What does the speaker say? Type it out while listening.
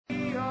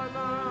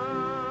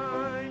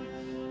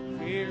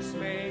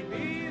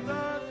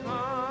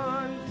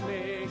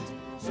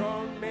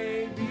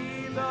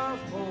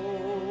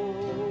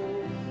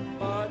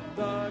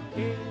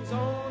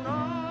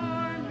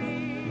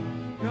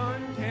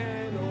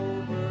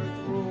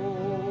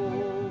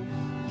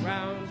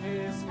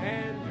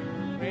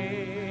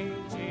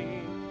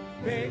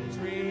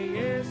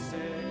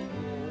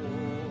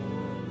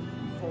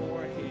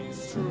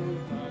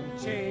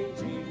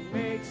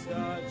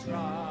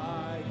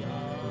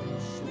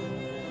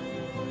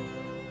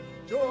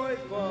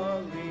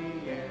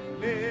joyfully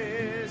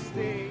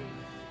enlisting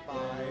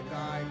by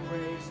thy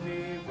grace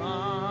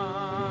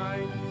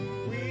divine.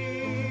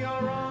 We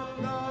are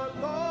on the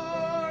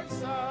Lord's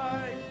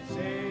side,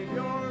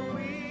 Savior,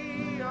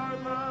 we are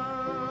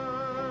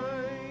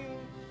thine.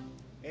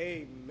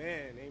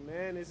 Amen,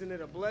 amen. Isn't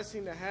it a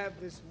blessing to have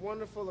this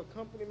wonderful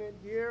accompaniment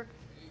here?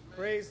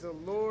 Praise the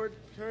Lord.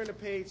 Turn to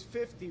page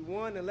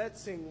 51 and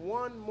let's sing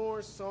one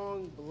more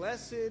song,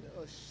 Blessed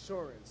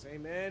Assurance.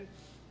 Amen.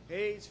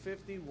 Page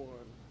 51.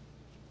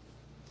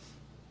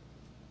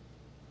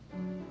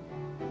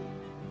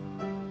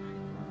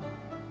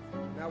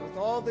 Now with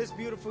all this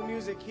beautiful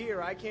music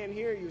here, I can't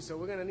hear you, so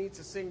we're going to need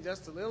to sing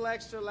just a little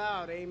extra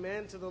loud.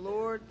 Amen to the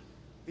Lord.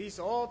 These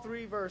all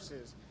three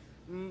verses.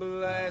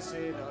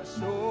 Blessed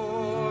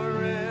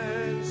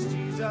assurance,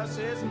 Jesus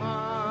is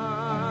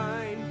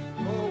mine.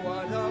 Oh,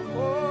 what a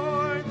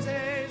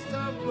foretaste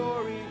of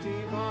glory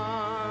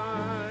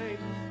divine.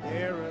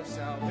 Heir of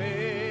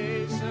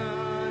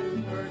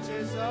salvation,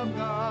 purchase of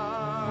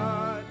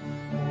God.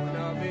 Born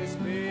of His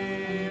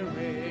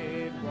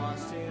Spirit,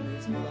 washed in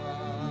His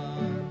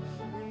blood.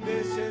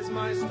 This is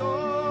my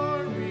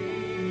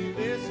story,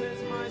 this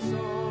is my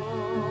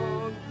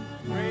song,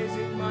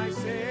 praising my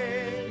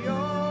Savior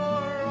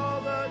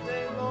all the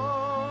day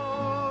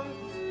long.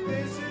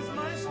 This is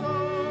my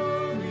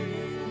story,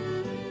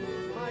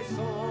 my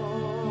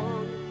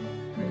song,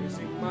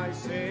 praising my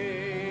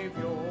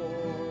Savior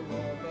all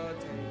the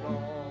day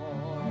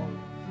long.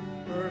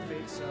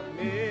 Perfect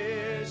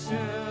submission,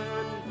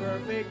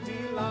 perfect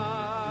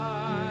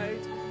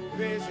delight,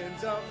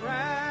 visions of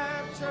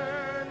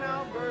rapture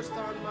now burst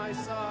on my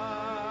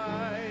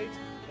sight.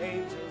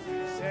 Angels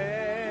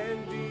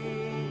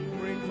descending,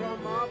 bring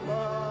from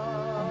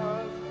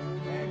above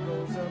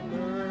echoes of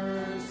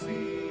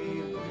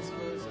mercy,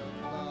 whispers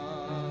of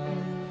love.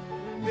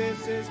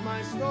 This is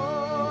my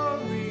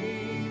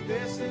story,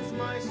 this is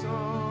my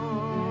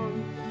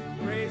song,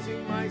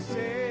 praising my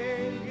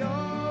Savior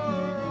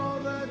all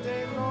the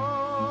day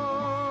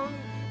long.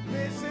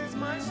 This is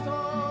my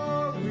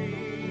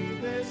story,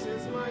 this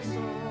is my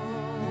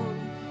song,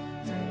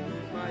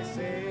 telling my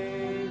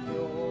Savior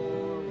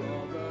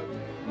all the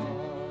day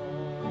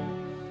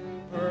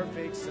long.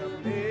 Perfect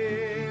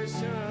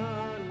submission,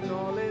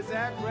 all is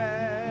at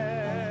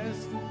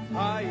rest.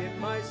 I in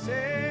my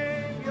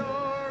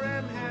Savior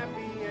am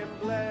happy and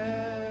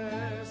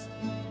blessed,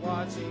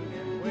 watching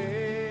and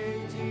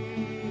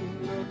waiting,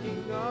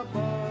 looking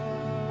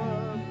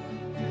above,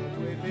 filled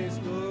with His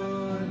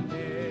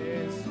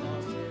goodness,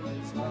 lost in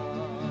His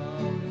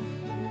love.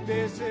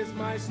 This is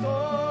my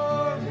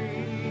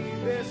story,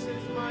 this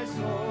is my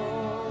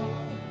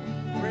song,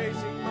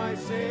 praising my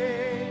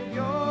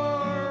Savior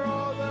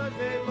all the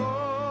day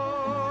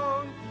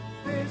long.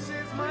 This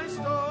is my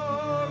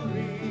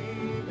story,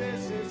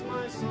 this is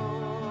my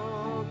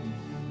song,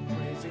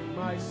 praising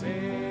my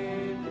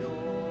Savior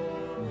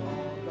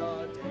all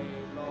the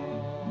day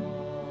long.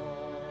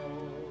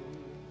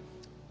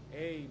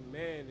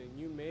 Amen, and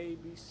you may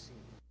be seated.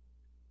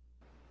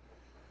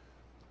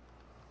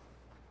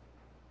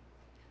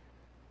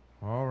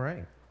 All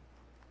right.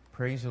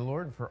 Praise the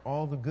Lord for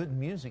all the good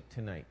music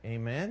tonight.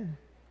 Amen.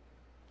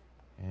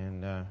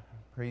 And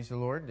praise the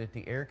Lord that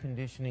the air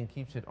conditioning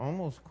keeps it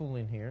almost cool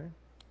in here.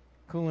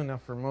 Cool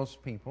enough for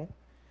most people.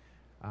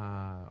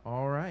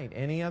 All right.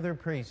 Any other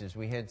praises?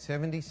 We had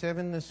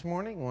 77 this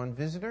morning, one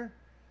visitor.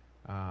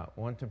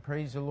 Want to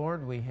praise the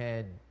Lord. We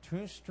had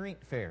 2 street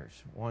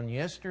fairs, one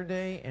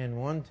yesterday and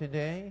one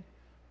today.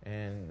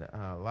 And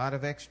a lot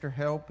of extra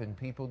help and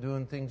people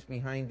doing things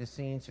behind the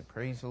scenes. So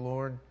praise the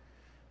Lord.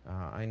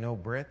 I know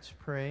Brett's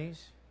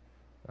praise.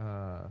 2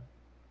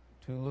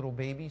 little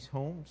babies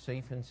home,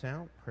 safe and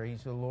sound.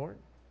 Praise the Lord.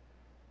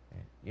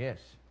 Yes.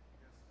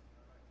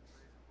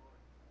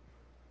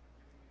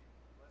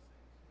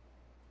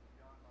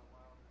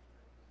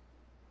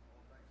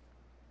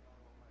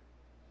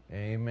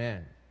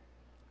 Amen.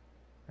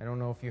 I don't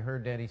know if you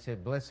heard that. He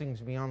said,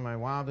 blessings beyond my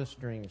wildest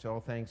dreams,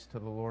 all thanks to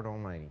the Lord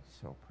Almighty.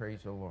 So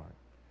praise the Lord.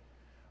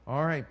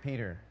 All right,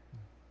 Peter.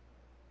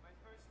 My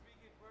first week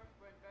at work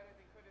went better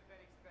than could have been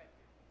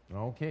expected.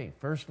 Okay,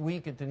 first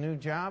week at the new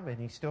job, and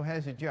he still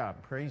has a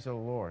job. Praise the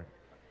Lord.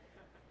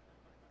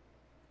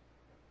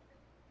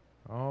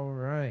 All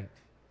right.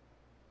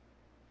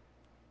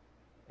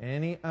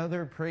 Any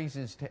other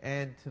praises to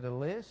add to the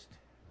list?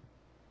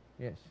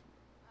 Yes.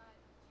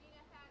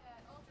 Gina had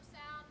an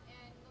ultrasound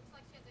and looks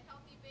like she has a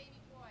healthy baby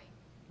boy.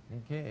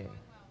 Okay. Going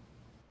well.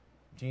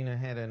 Gina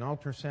had an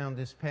ultrasound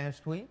this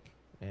past week,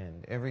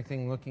 and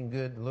everything looking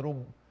good.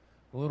 Little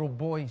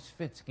boy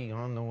Svitsky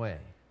on the way.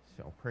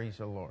 So praise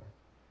the Lord.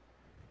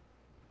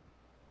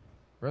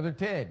 Brother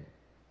Ted.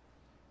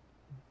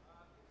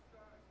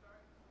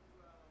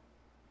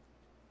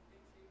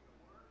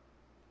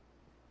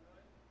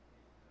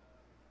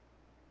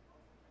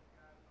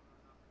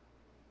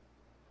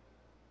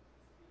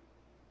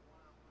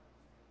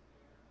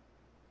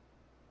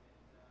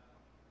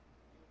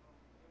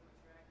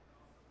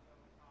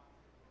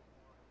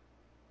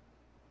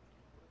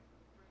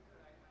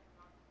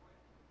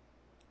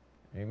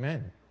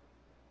 Amen.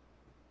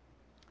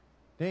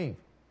 Dave.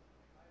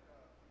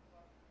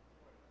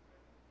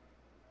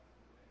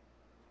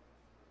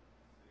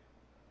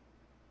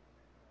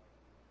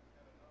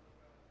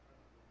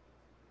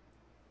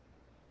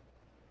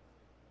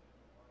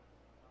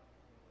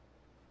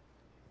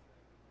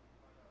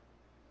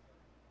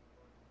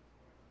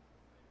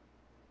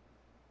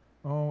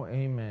 Oh,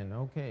 amen.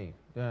 Okay.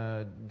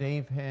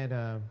 Dave had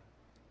a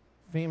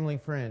family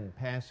friend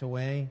pass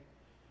away,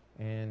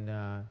 and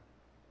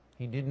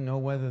he didn't know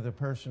whether the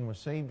person was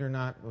saved or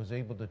not, was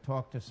able to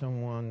talk to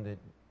someone that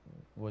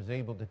was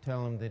able to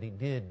tell him that he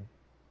did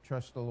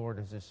trust the Lord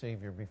as his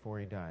Savior before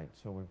he died.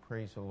 So we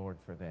praise the Lord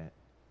for that.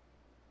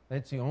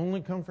 That's the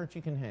only comfort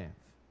you can have,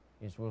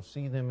 is we'll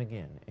see them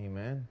again.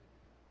 Amen.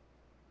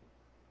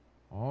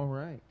 All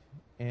right.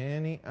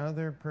 Any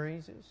other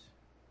praises?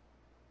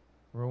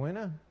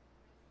 Rowena?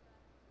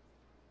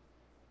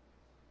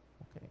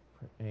 Okay.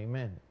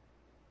 Amen.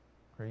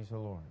 Praise the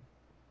Lord.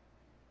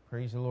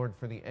 Praise the Lord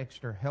for the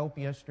extra help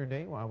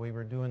yesterday while we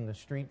were doing the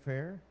street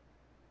fair.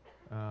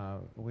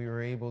 We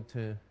were able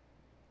to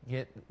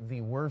get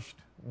the worst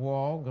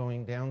wall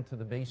going down to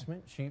the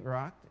basement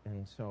sheetrocked,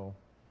 and so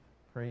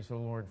praise the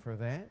Lord for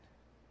that.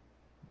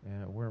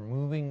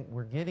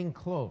 We're getting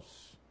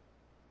close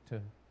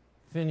to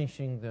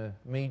finishing the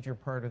major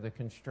part of the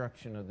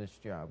construction of this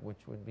job, which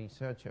would be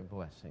such a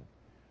blessing.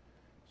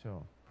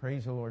 So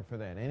praise the Lord for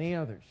that. Any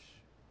others?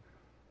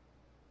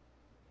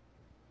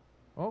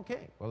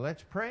 Okay, well,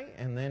 let's pray,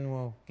 and then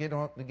we'll get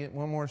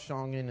one more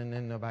song in, and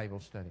then the Bible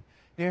study.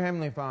 Dear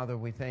Heavenly Father,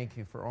 we thank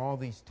you for all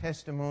these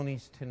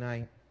testimonies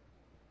tonight.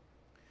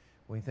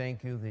 We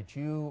thank you that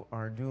you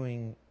are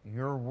doing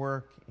your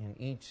work in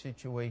each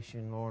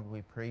situation, Lord.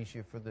 We praise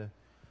you for the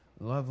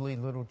lovely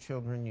little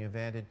children you've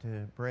added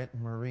to Brett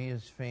and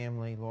Maria's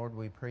family. Lord,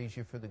 we praise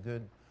you for the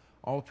good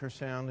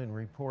ultrasound and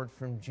report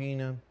from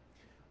Gina.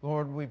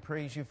 Lord, we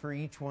praise you for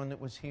each one that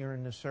was here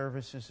in the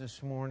services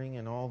this morning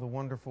and all the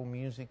wonderful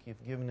music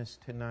you've given us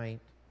tonight.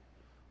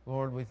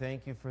 Lord, we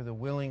thank you for the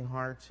willing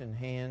hearts and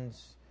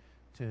hands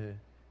to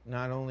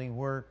not only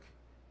work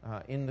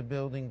in the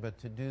building, but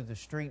to do the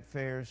street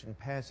fairs and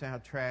pass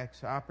out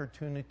tracts,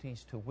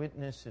 opportunities to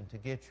witness and to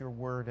get your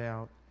word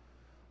out.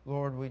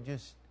 Lord, we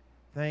just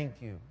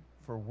thank you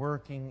for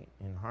working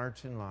in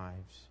hearts and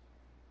lives.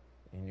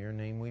 In your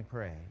name we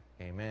pray.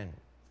 Amen.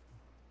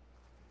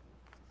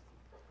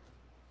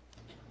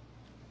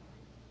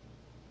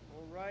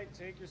 All right,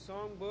 take your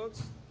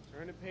songbooks,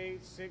 turn to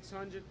page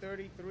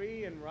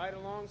 633, and right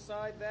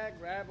alongside that,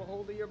 grab a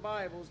hold of your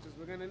Bibles, because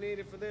we're going to need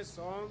it for this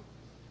song.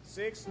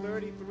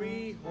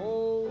 633,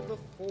 Hold the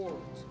Fort.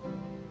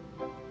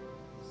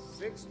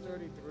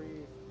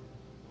 633.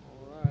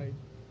 All right.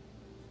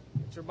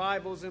 Get your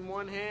Bibles in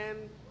one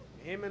hand,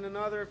 hymn in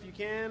another if you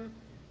can.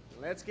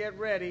 Let's get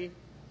ready.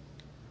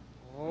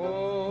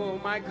 Oh,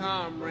 my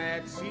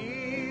comrades,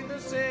 see the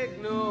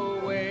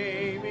signal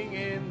waving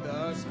in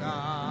the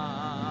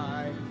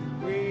sky.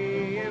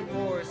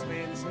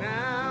 Reinforcements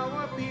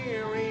now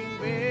appearing,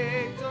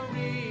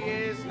 victory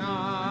is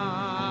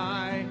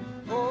nigh.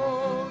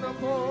 Hold the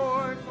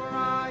fort, for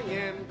I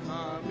am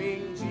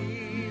coming.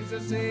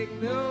 Jesus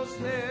signal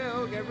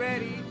still, get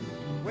ready.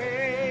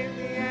 Wave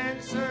the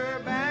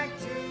answer back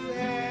to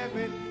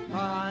heaven.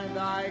 By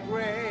thy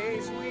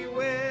grace we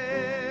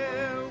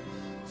will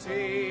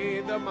see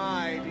the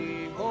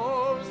mighty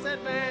host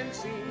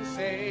advancing,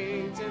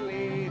 Satan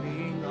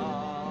leading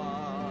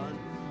on.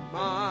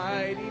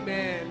 Mighty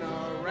men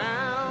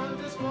around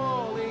us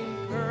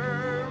falling,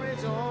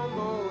 courage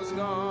almost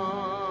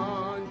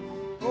gone.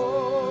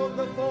 Hold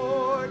the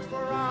fort,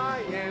 for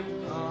I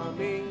am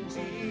coming.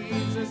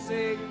 Jesus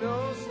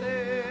signal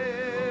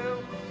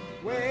still.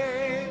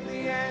 Wave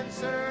the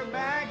answer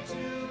back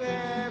to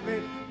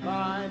heaven.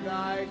 By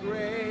thy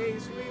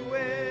grace we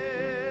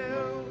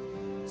will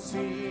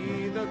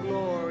see the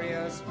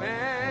glorious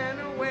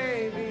banner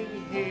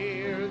waving,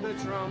 hear the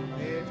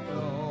trumpet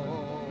blow.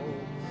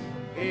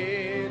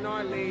 In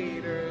our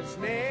leader's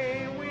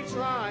name we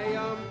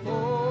triumph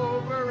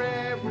over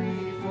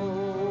every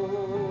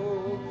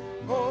foe.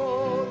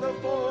 Hold the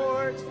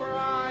fort, for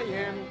I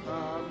am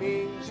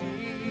coming.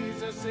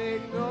 Jesus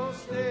signal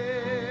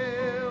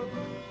still.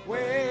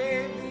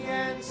 Wave the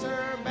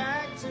answer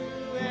back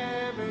to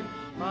heaven.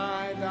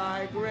 By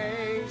thy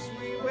grace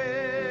we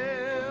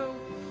will.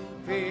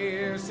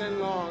 Fierce and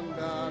long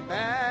the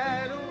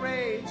battle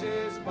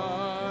rages,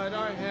 but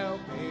our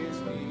help is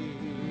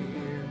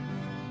near.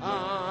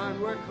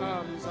 Onward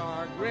comes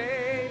our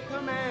great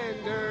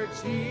commander.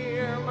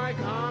 Cheer, my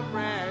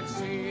comrades,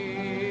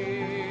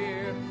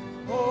 cheer.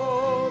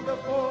 Hold the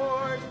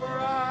fort, for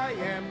I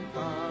am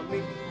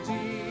coming.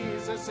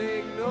 Jesus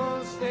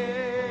signal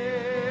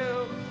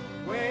still.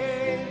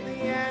 Wave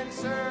the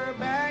answer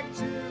back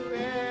to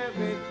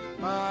heaven.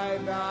 By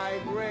thy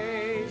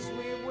grace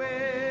we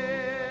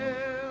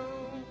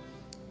will.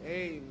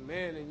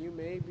 Amen. And you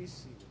may be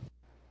seated.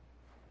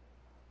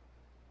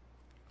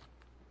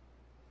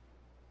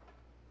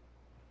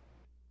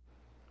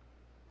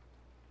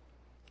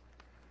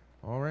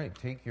 All right,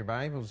 take your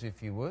Bibles,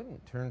 if you would,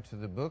 and turn to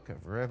the book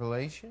of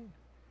Revelation.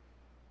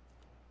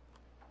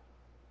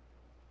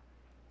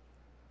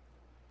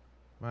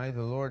 By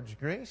the Lord's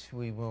grace,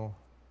 we will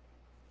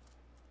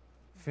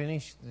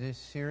finish this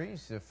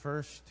series the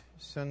first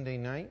Sunday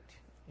night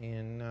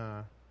in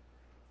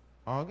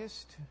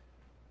August.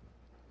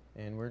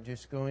 And we're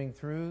just going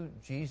through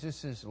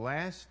Jesus'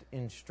 last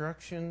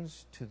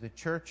instructions to the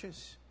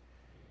churches.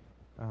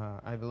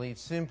 I believe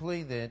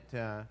simply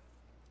that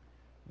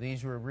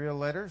these were real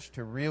letters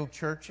to real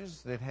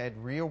churches that had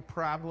real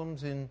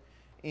problems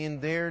in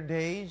their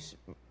days,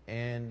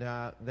 and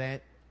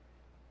that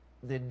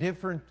the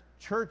different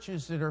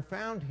churches that are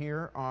found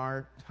here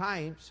are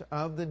types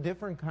of the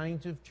different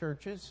kinds of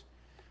churches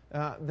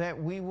that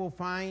we will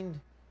find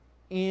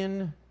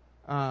in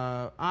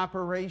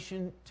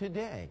operation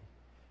today.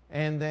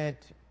 And that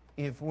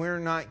if we're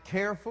not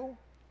careful,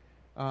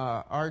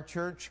 our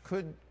church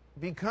could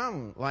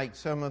become like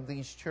some of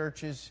these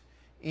churches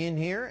in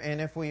here.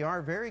 And if we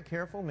are very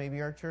careful,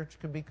 maybe our church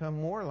could become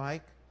more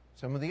like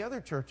some of the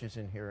other churches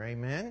in here.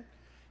 Amen?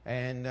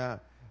 And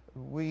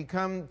we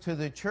come to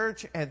the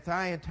church at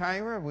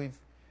Thyatira. We've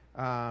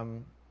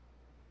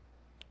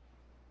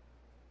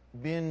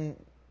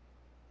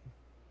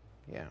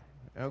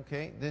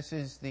this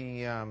is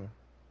the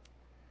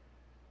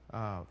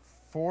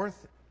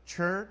fourth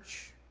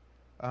church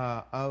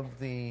of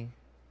the,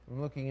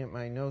 I'm looking at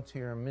my notes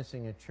here, I'm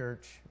missing a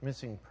church,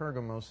 missing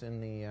Pergamos in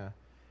the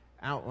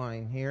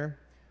outline here,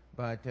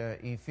 but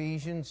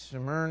Ephesians,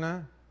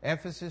 Smyrna,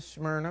 Ephesus,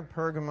 Smyrna,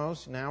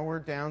 Pergamos, now we're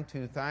down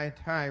to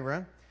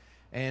Thyatira,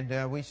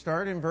 and we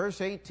start in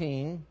verse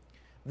 18.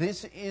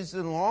 This is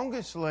the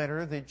longest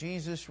letter that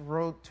Jesus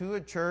wrote to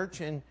a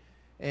church, and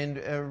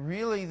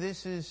really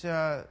this is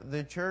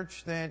the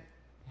church that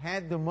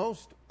had the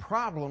most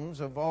problems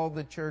of all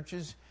the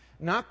churches.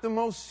 Not the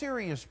most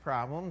serious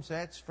problems.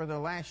 That's for the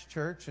last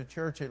church, the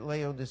church at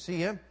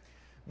Laodicea.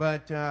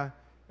 But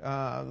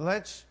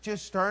let's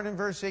just start in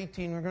verse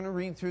 18. We're going to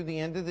read through the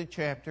end of the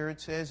chapter.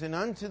 It says, "And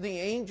unto the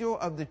angel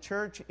of the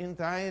church in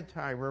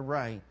Thyatira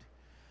write,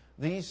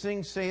 These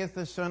things saith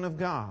the Son of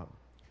God,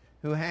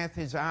 who hath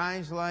his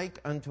eyes like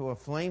unto a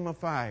flame of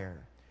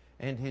fire,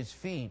 and his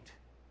feet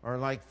are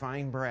like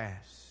fine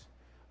brass.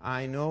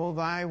 I know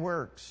thy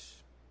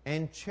works,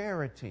 and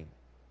charity,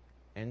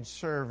 and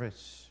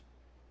service,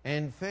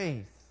 and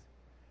faith,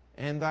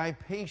 and thy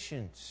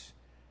patience,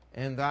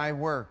 and thy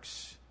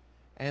works,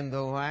 and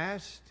the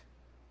last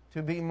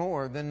to be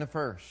more than the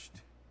first.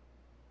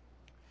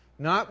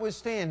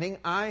 Notwithstanding,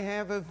 I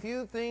have a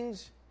few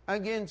things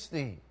against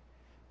thee,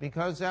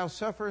 because thou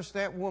sufferest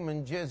that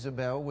woman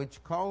Jezebel,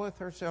 which calleth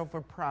herself a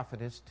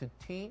prophetess, to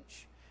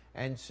teach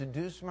and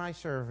seduce my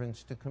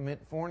servants to commit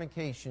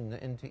fornication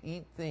and to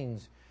eat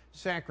things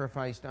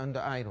sacrificed unto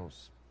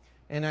idols.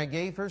 And I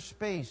gave her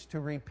space to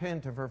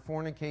repent of her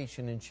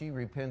fornication, and she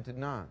repented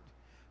not.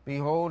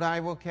 Behold, I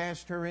will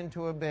cast her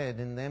into a bed,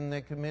 and them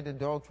that commit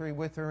adultery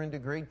with her into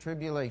great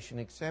tribulation,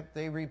 except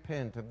they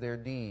repent of their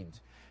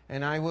deeds.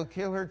 And I will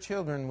kill her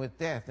children with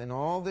death, and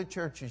all the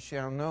churches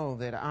shall know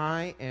that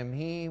I am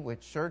he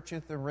which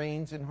searcheth the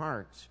reins and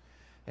hearts.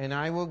 And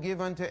I will give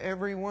unto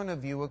every one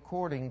of you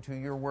according to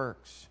your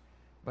works.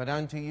 But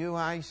unto you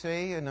I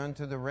say, and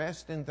unto the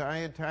rest in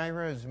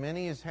Thyatira, as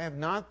many as have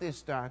not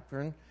this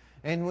doctrine,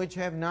 and which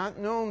have not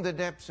known the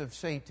depths of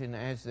Satan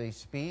as they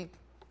speak,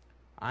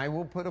 I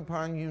will put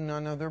upon you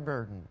none other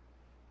burden,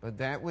 but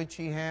that which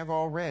ye have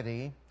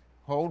already,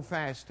 hold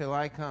fast till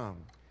I come.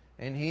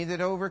 And he that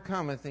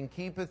overcometh and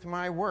keepeth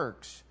my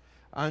works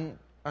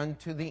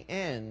unto the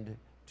end,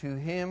 to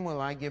him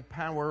will I give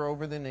power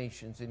over the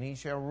nations, and he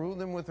shall rule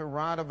them with a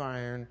rod of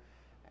iron.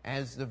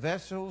 As the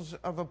vessels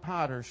of a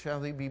potter shall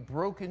they be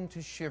broken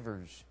to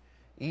shivers,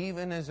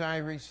 even as I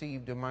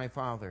received of my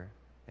Father.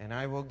 And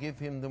I will give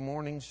him the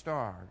morning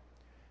star.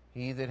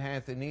 He that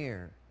hath an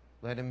ear,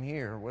 let him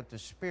hear what the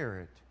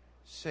Spirit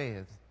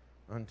saith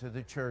unto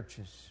the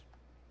churches."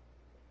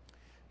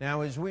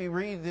 Now, as we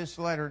read this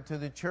letter to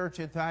the church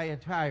at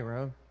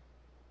Thyatira,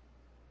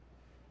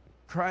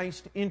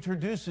 Christ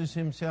introduces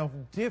himself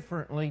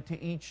differently to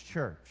each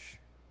church.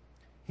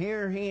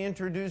 Here he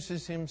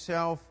introduces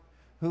himself,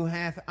 who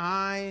hath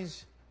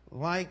eyes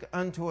like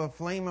unto a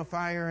flame of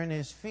fire, and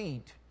his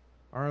feet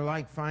are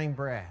like fine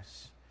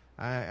brass.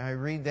 I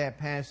read that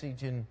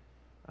passage, and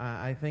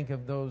I think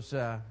of those,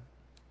 I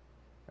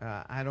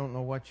don't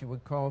know what you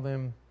would call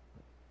them.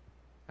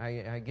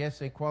 I guess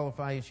they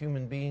qualify as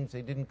human beings.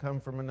 They didn't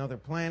come from another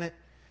planet.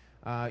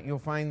 You'll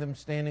find them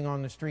standing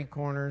on the street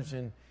corners,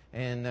 and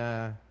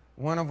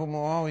one of them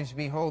will always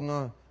be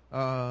holding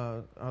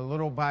a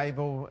little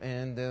Bible,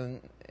 and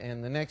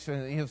the next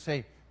one, he'll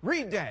say,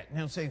 "Read that." And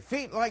he'll say,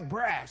 "Feet like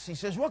brass." He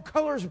says, "What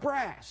color is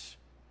brass?"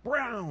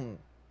 "Brown."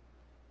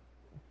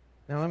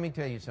 Now, let me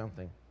tell you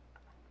something.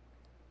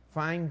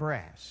 Fine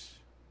brass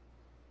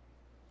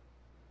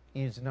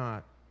is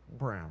not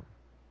brown.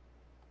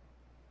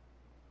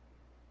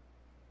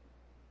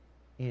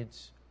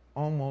 It's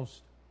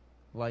almost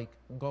like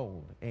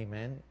gold.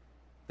 Amen?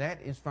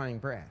 That is fine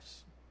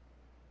brass.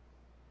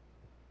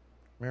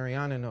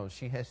 Mariana knows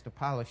she has to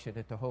polish it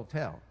at the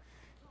hotel.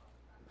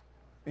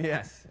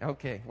 Yes,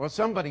 okay. Well,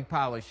 somebody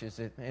polishes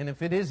it, and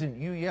if it isn't,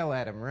 you yell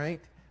at them,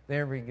 right?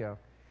 There we go.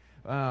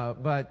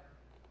 But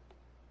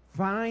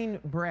fine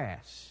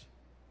brass.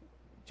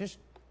 Just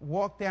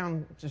walk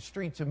down the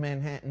streets of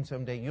Manhattan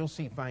someday. You'll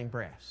see fine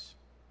brass.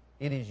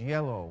 It is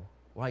yellow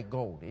like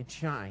gold. It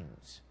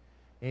shines.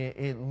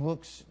 It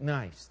looks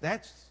nice.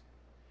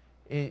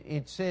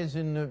 It says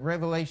in the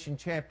Revelation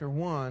chapter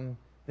 1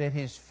 that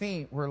his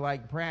feet were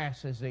like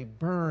brass as they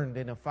burned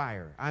in a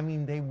fire. I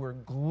mean, they were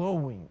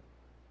glowing.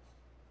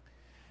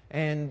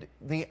 And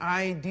the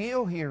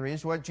ideal here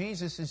is what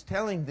Jesus is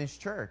telling this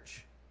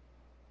church.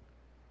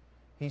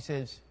 He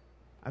says,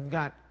 I've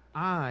got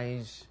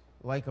eyes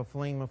like a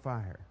flame of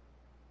fire.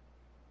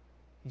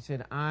 He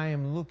said, I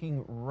am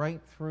looking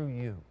right through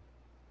you.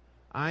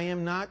 I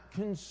am not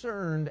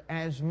concerned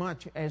as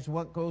much as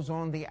what goes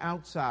on the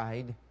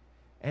outside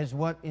as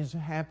what is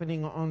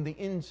happening on the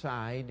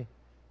inside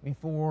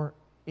before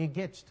it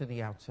gets to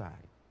the outside.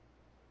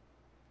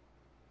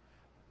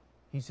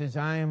 He says,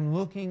 I am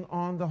looking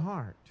on the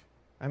heart.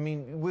 I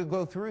mean, we'll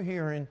go through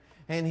here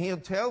and he'll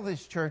tell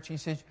this church, he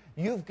says,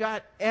 you've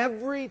got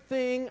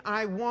everything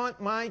I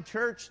want my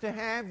church to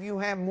have. You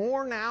have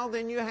more now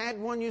than you had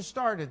when you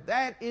started.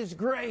 That is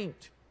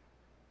great.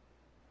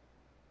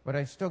 But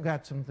I still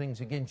got some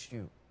things against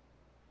you.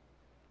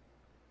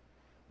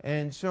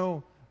 And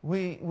so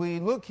we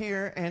look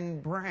here,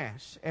 and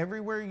brass,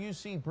 everywhere you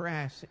see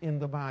brass in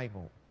the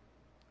Bible,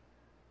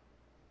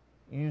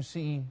 you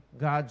see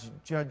God's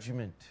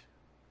judgment.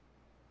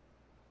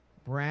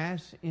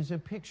 Brass is a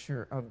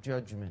picture of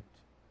judgment.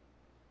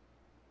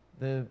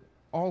 The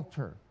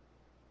altar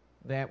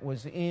that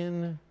was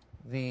in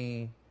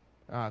the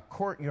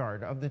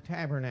courtyard of the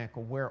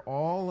tabernacle, where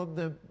all of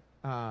the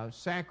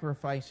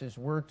sacrifices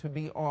were to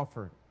be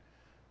offered,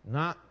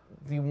 not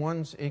the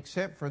ones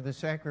except for the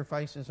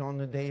sacrifices on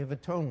the Day of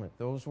Atonement.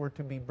 Those were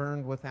to be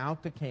burned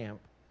without the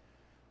camp.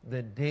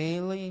 The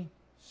daily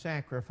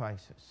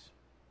sacrifices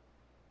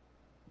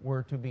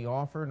were to be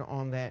offered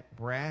on that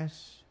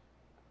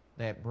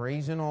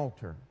brazen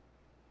altar.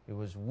 It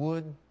was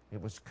wood.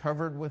 It was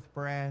covered with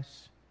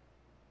brass.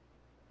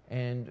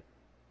 And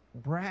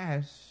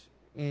brass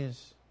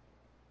is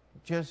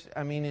just,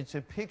 it's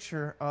a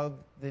picture of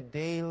the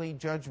daily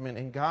judgment.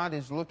 And God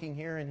is looking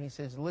here and he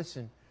says,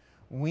 listen,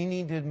 we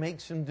need to make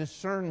some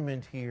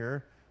discernment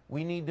here.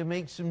 We need to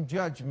make some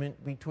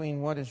judgment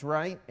between what is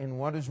right and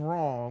what is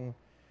wrong.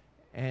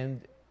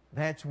 And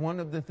that's one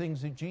of the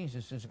things that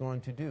Jesus is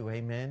going to do,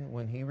 amen,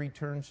 when he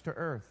returns to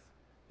earth.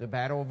 The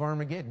battle of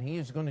Armageddon. He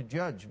is going to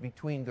judge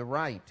between the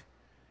right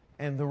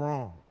and the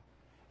wrong.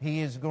 He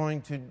is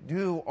going to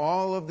do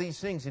all of these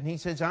things. And he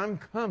says, I'm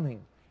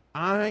coming.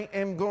 I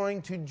am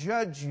going to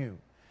judge you.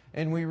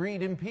 And we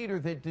read in Peter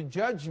that the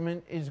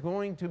judgment is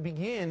going to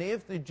begin.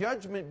 If the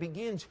judgment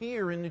begins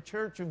here in the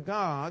church of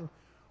God,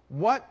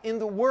 what in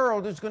the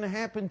world is going to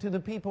happen to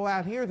the people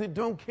out here that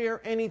don't care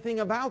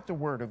anything about the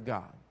Word of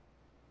God?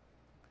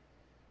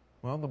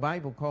 Well, the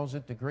Bible calls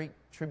it the Great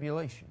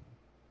Tribulation.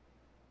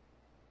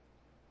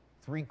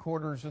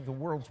 3/4 of the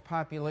world's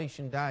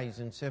population dies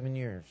in 7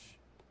 years.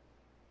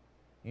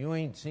 You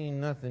ain't seen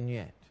nothing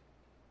yet.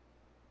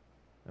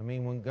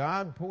 When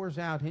God pours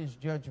out his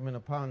judgment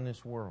upon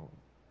this world,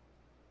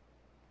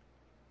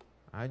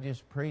 I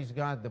just praise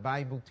God the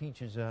Bible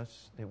teaches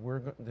us that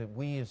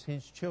we as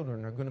his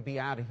children are going to be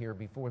out of here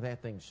before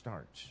that thing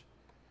starts.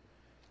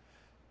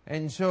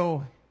 And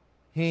so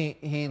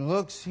he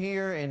looks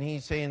here and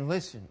he's saying,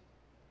 listen,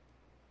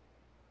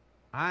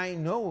 I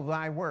know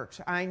thy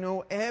works. I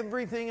know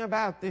everything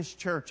about this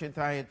church at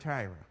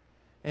Thyatira.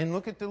 And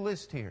look at the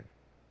list here.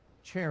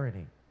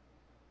 Charity.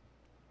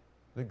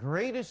 The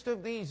greatest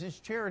of these is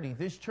charity.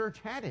 This church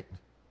had it.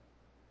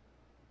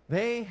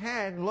 They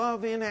had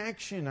love in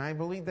action. I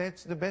believe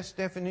that's the best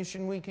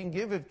definition we can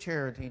give of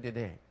charity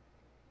today.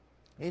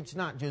 It's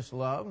not just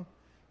love.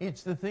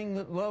 It's the thing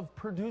that love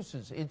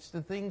produces. It's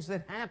the things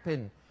that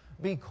happen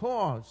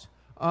because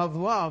of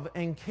love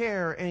and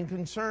care and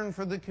concern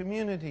for the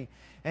community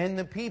and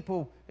the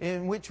people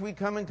in which we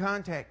come in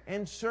contact,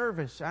 and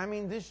service.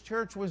 This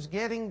church was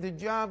getting the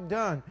job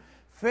done.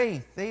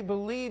 Faith, they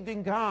believed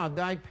in God.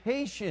 Thy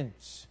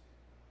patience,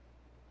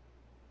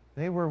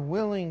 they were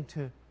willing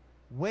to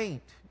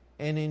wait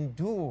and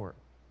endure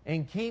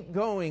and keep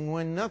going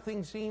when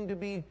nothing seemed to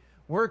be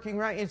working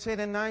right. It said,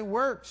 and thy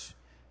works,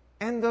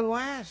 and the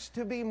last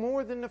to be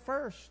more than the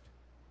first.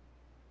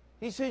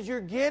 He says,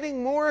 you're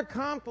getting more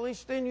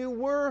accomplished than you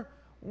were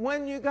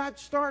when you got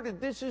started.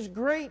 This is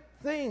great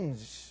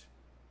things.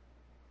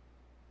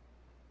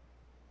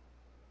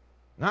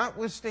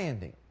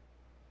 Notwithstanding.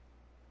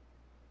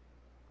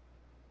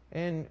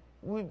 And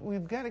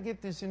we've got to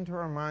get this into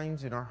our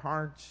minds and our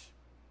hearts.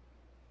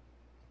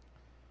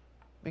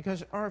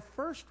 Because our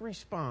first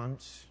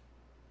response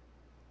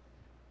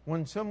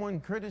when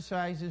someone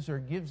criticizes or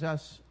gives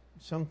us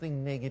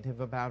something negative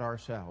about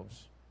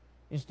ourselves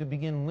is to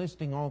begin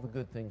listing all the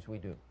good things we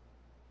do.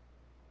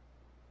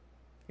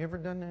 You ever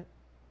done that?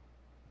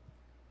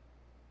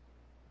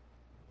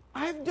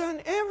 I've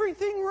done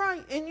everything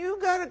right, and you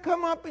got to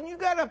come up and you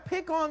got to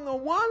pick on the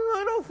one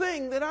little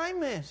thing that I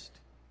missed.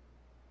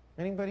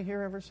 Anybody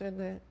here ever said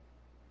that?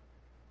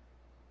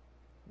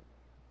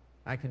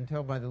 I can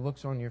tell by the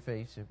looks on your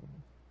face.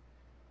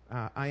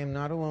 I am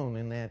not alone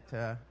in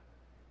that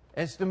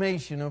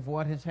estimation of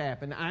what has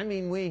happened. I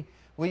mean,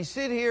 we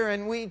sit here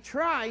and we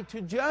try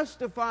to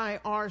justify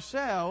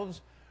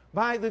ourselves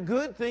by the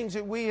good things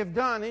that we have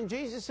done. And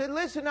Jesus said,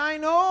 listen, I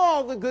know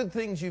all the good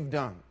things you've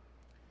done.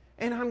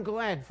 And I'm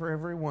glad for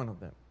every one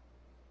of them.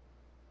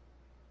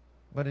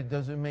 But it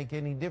doesn't make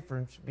any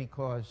difference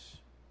because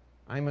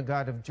I'm a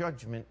God of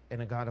judgment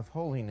and a God of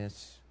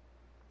holiness.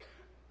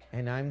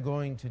 And I'm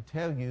going to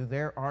tell you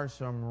there are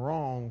some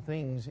wrong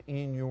things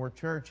in your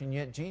church. And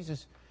yet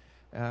Jesus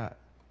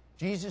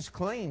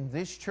claimed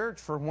this church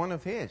for one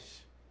of His.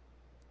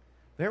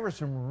 There were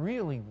some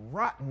really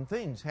rotten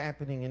things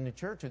happening in the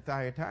church at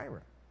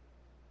Thyatira.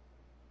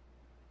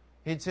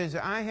 It says,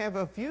 I have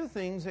a few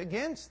things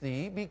against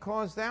thee,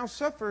 because thou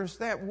sufferest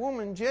that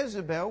woman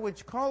Jezebel,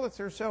 which calleth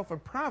herself a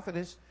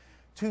prophetess,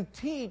 to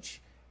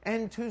teach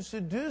and to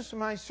seduce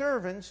my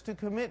servants to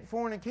commit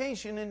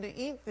fornication and to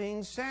eat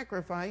things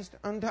sacrificed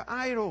unto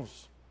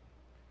idols.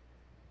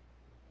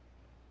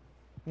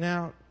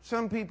 Now,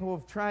 some people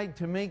have tried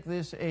to make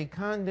this a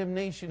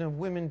condemnation of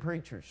women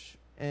preachers,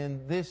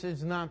 and this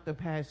is not the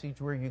passage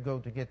where you go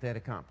to get that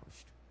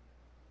accomplished.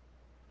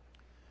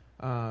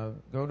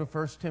 Go to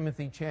 1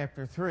 Timothy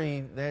chapter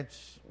 3.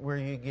 That's where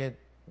you get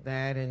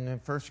that, in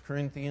 1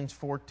 Corinthians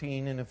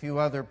 14 and a few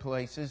other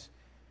places.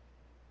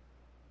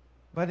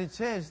 But it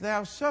says,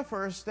 thou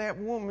sufferest that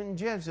woman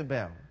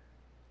Jezebel.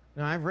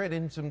 Now, I've read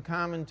in some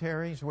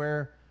commentaries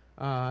where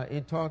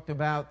it talked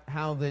about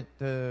how that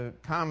the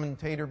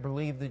commentator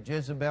believed that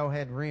Jezebel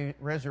had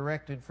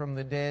resurrected from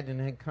the dead and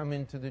had come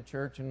into the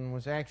church and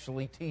was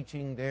actually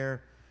teaching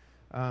there.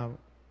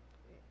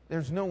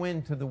 There's no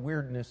end to the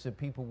weirdness that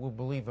people will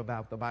believe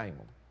about the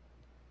Bible.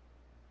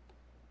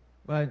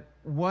 But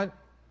what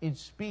it's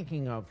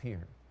speaking of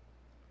here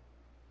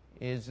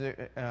is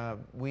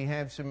we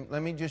have some,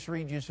 let me just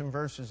read you some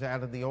verses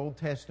out of the Old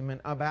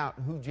Testament about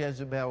who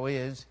Jezebel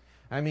is.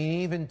 I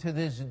mean, even to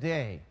this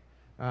day,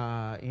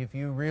 if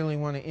you really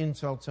want to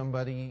insult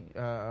somebody,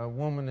 a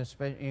woman,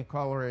 especially, you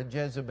call her a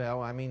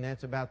Jezebel, I mean,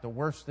 that's about the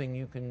worst thing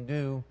you can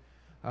do,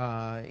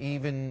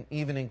 even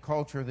in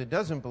culture that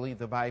doesn't believe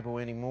the Bible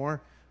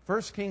anymore. 1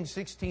 Kings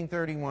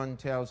 16:31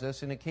 tells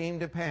us, and it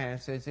came to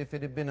pass, as if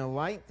it had been a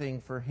light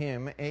thing for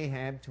him,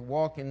 Ahab, to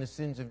walk in the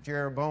sins of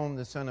Jeroboam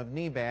the son of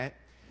Nebat,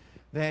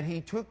 that he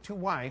took to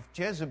wife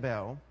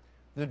Jezebel,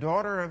 the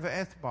daughter of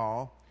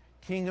Ethbaal,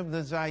 king of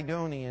the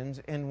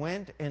Zidonians, and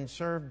went and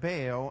served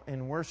Baal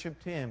and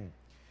worshipped him.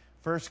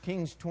 1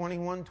 Kings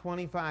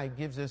 21:25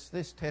 gives us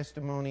this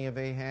testimony of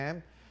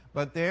Ahab.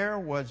 But there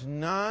was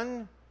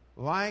none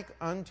like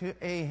unto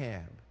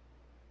Ahab,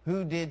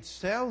 who did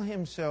sell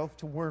himself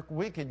to work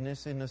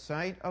wickedness in the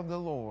sight of the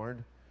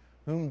Lord,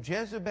 whom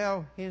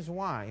Jezebel his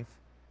wife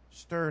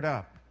stirred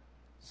up.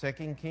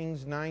 2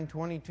 Kings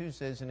 9:22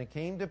 says, and it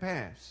came to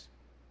pass,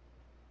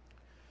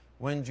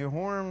 when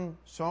Jehoram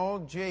saw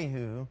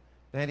Jehu,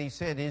 that he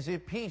said, is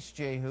it peace,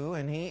 Jehu?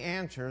 And he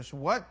answers,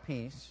 what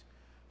peace,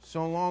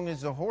 so long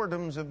as the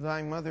whoredoms of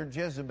thy mother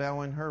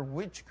Jezebel and her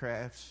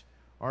witchcrafts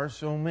are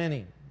so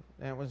many.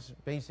 That was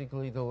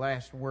basically the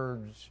last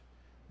words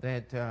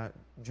that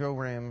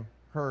Joram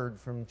heard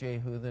from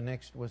Jehu. The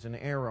next was an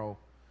arrow,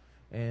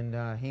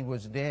 and he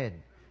was dead,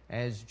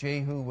 as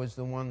Jehu was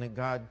the one that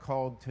God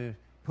called to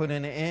put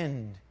an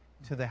end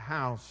to the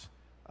house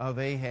of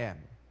Ahab.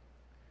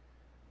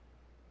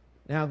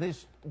 Now,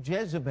 this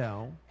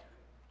Jezebel,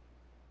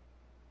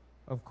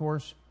 of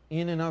course,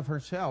 in and of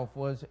herself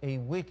was a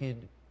wicked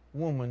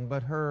woman,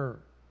 but her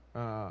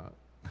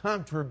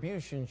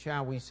contribution,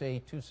 shall we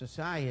say, to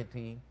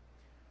society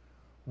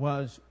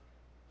was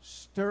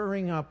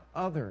stirring up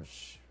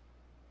others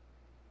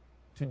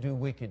to do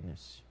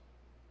wickedness.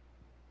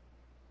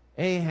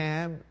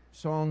 Ahab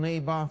saw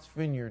Naboth's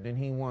vineyard and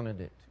he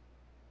wanted it.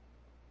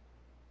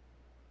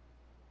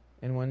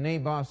 And when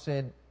Naboth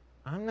said,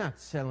 I'm not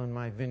selling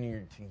my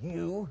vineyard to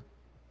you,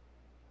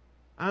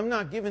 I'm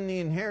not giving the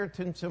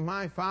inheritance of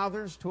my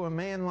fathers to a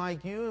man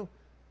like you,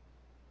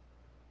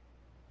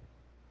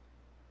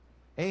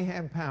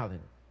 Ahab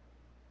pouted.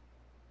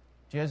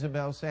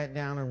 Jezebel sat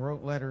down and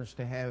wrote letters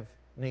to have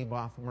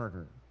Naboth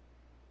murdered.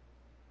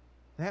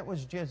 That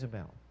was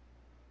Jezebel.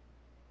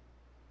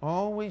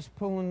 Always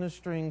pulling the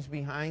strings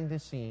behind the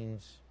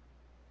scenes,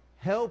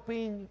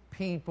 helping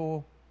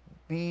people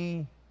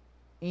be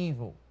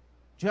evil,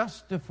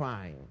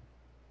 justifying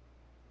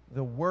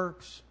the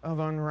works of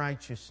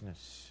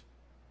unrighteousness.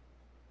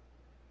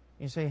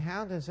 You say,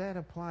 how does that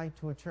apply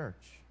to a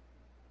church?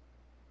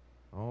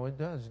 Oh, it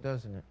does,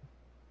 doesn't it?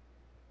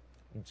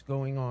 It's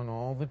going on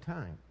all the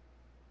time.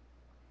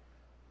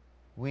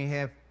 We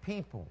have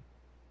people,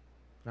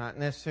 not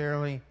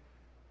necessarily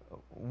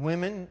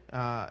women,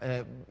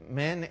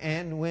 men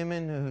and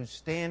women who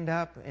stand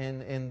up,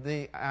 and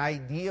the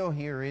ideal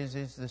here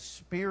is the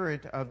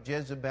spirit of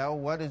Jezebel.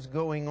 What is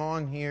going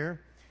on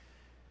here?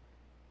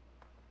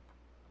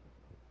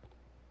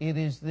 It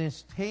is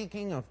this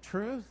taking of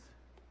truth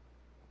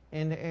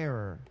and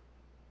error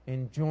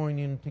and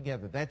joining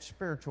together. That's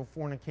spiritual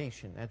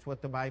fornication. That's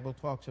what the Bible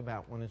talks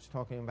about when it's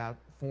talking about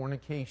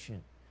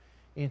fornication.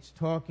 It's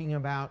talking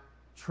about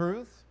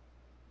truth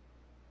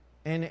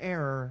and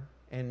error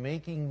and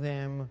making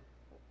them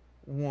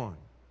one.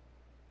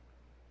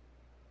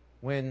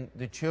 When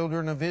the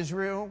children of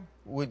Israel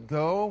would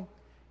go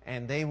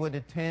and they would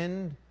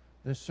attend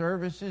the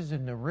services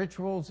and the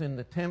rituals in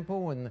the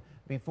temple, and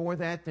before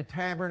that the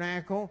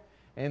tabernacle,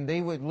 and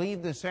they would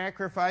leave the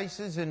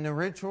sacrifices and the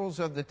rituals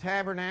of the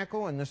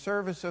tabernacle and the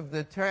service of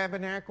the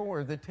tabernacle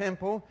or the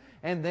temple,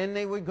 and then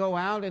they would go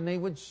out and they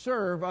would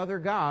serve other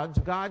gods.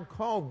 God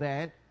called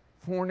that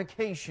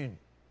fornication.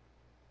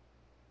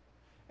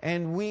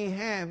 And we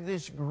have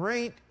this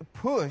great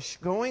push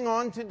going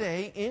on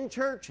today in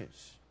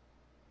churches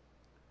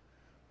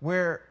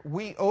where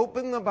we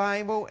open the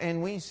Bible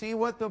and we see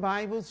what the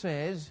Bible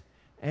says,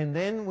 and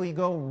then we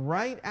go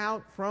right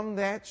out from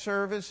that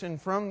service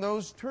and from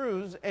those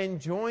truths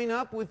and join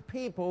up with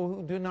people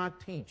who do not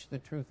teach the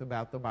truth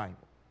about the Bible.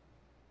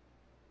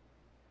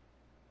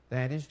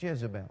 That is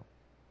Jezebel.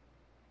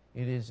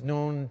 It is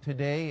known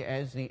today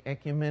as the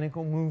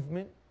ecumenical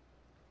movement.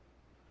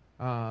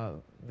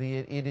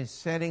 It is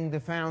setting the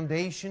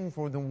foundation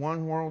for the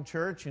one world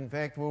church. In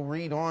fact, we'll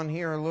read on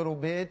here a little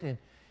bit, and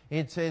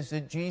it says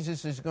that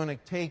Jesus is going to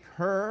take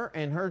her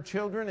and her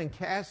children and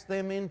cast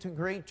them into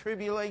great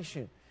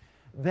tribulation.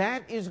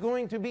 That is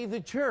going to be the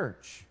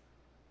church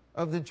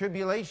of the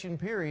tribulation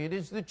period,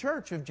 is the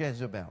church of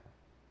Jezebel.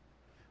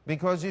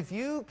 Because if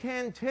you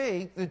can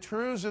take the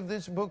truths of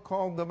this book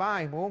called the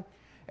Bible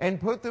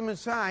and put them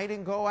aside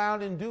and go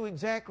out and do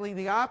exactly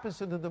the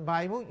opposite of the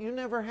Bible, you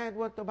never had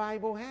what the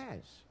Bible has.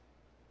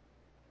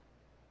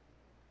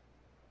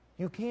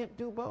 You can't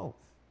do both.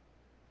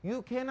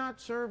 You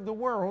cannot serve the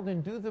world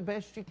and do the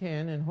best you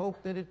can and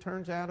hope that it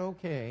turns out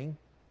okay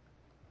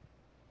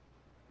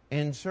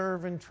and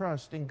serve and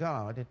trust in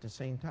God at the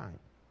same time.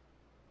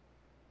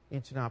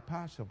 It's not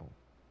possible.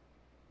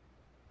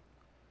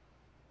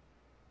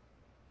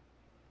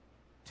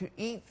 To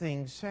eat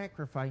things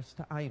sacrificed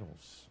to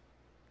idols.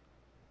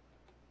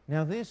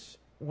 Now, this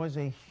was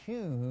a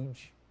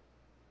huge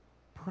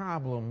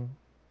problem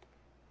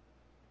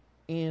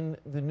in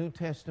the New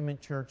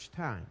Testament church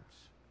times.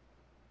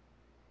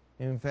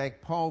 In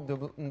fact,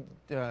 Paul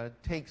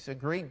takes a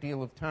great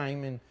deal of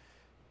time in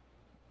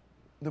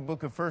the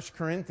book of 1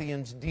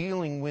 Corinthians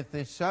dealing with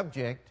this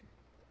subject,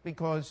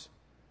 because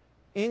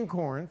in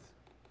Corinth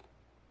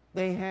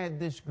they had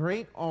this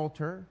great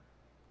altar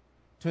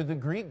to the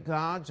Greek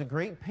gods, a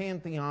great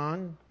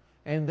pantheon,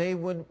 and they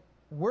would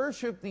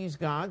worship these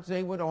gods.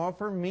 They would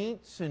offer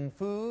meats and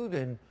food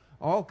and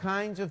all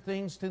kinds of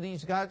things to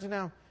these gods.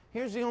 Now,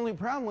 here's the only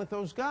problem with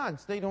those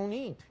gods. They don't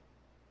eat.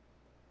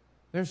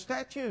 They're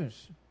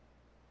statues.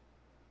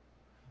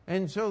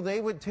 And so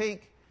they would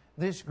take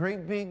this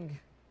great big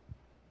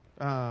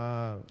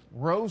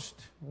roast,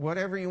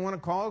 whatever you want to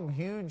call it,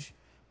 huge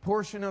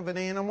portion of an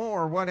animal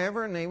or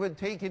whatever, and they would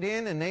take it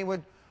in and they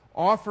would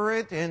offer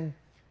it and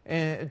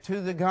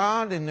to the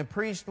god, and the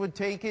priest would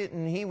take it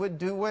and he would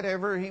do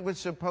whatever he was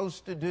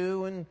supposed to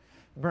do and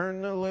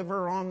burn the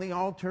liver on the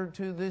altar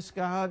to this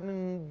god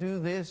and do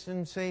this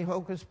and say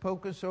hocus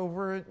pocus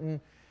over it. And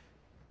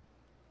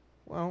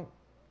well,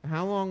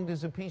 how long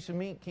does a piece of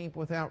meat keep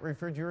without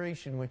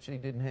refrigeration, which they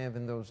didn't have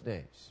in those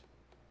days?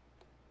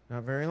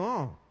 Not very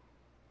long.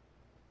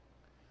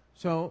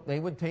 So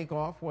they would take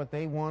off what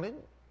they wanted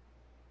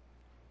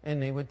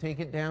and they would take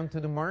it down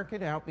to the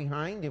market out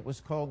behind. It was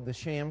called the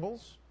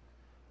shambles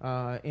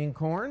in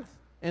Corinth,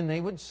 and they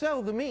would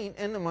sell the meat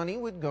and the money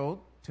would go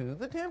to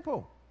the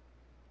temple.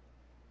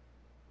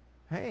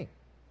 Hey,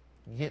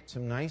 you get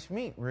some nice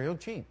meat real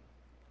cheap.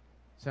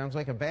 Sounds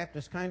like a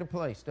Baptist kind of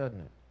place, doesn't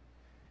it?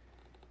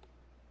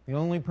 The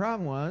only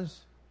problem was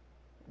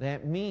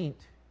that meat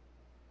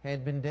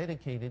had been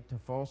dedicated to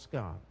false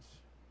gods.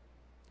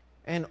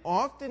 And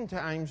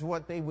oftentimes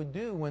what they would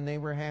do when they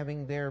were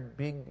having their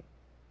big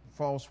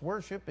false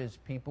worship is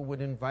people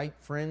would invite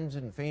friends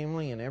and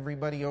family and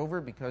everybody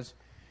over, because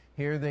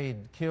here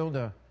they'd killed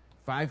a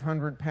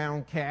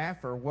 500-pound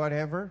calf or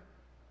whatever,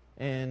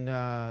 and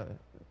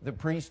the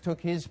priest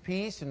took his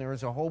piece, and there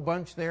was a whole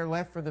bunch there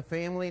left for the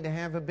family to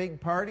have a big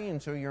party,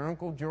 and so your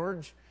Uncle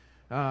George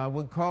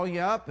would call you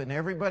up, and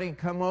everybody would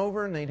come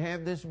over, and they'd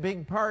have this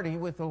big party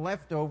with the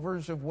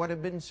leftovers of what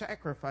had been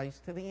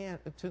sacrificed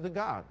to the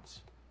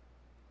gods.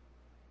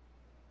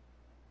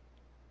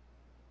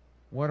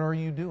 What are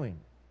you doing?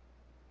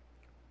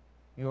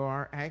 You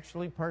are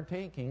actually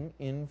partaking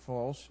in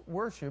false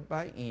worship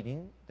by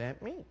eating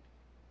that meat.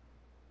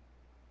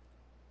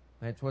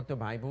 That's what the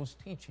Bible's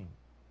teaching.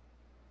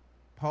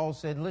 Paul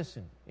said,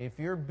 listen, if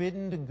you're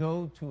bidden to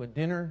go to a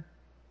dinner,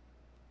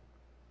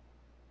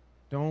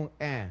 don't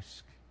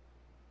ask.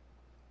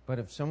 But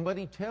if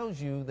somebody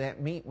tells you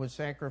that meat was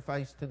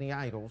sacrificed to the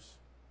idols,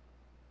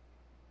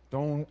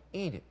 don't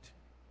eat it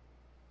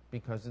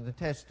because of the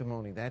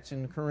testimony. That's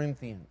in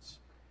Corinthians.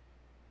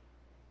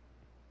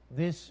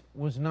 This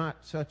was not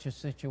such a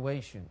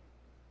situation.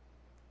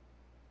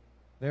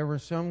 There were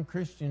some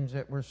Christians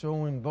that were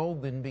so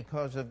emboldened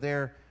because of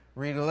their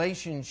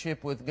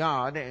relationship with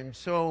God, and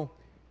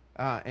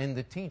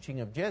the teaching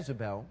of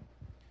Jezebel,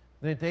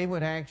 that they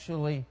would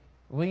actually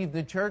leave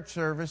the church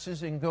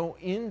services and go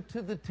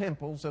into the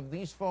temples of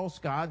these false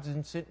gods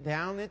and sit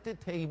down at the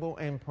table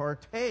and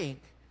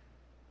partake,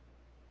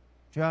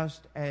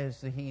 just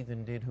as the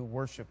heathen did who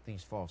worshiped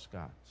these false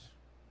gods.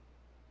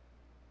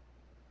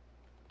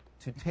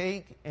 To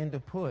take and to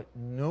put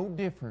no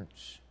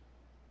difference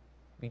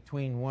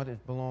between what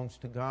belongs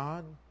to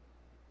God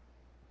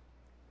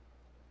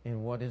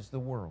and what is the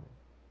world.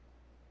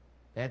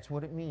 That's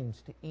what it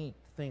means to eat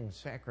things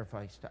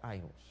sacrificed to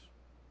idols.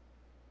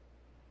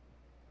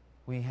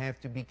 We have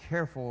to be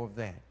careful of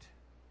that.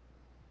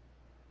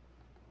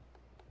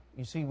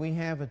 You see, we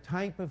have a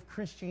type of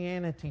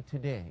Christianity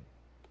today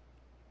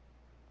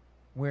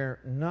where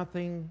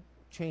nothing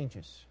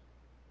changes.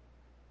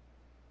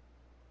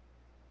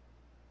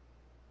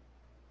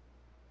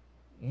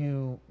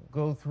 You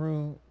go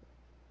through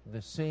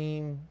the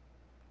same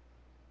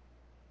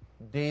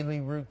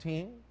daily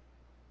routine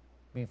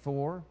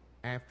before,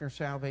 after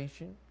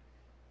salvation.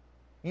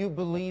 You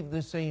believe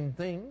the same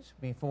things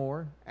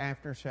before,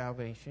 after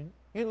salvation.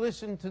 You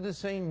listen to the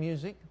same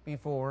music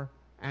before,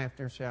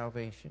 after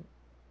salvation.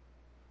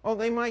 Oh,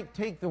 they might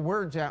take the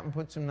words out and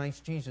put some nice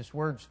Jesus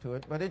words to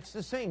it, but it's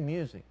the same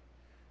music.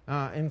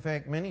 In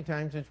fact, many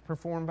times it's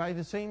performed by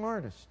the same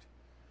artist.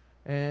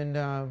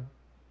 And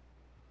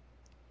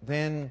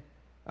then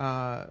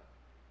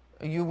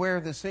you wear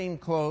the same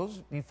clothes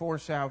before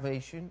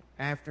salvation,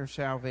 after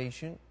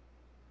salvation.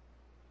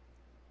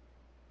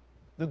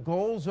 The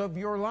goals of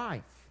your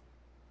life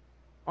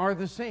are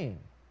the same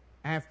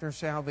after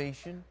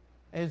salvation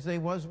as they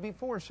was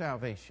before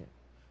salvation.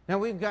 Now,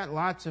 we've got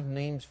lots of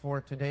names for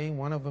it today.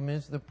 One of them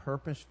is the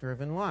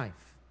purpose-driven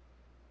life.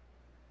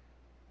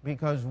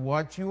 Because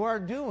what you are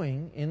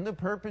doing in the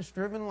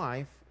purpose-driven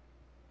life,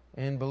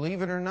 and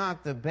believe it or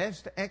not, the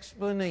best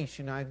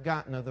explanation I've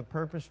gotten of the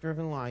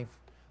purpose-driven life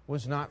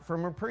was not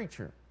from a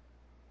preacher.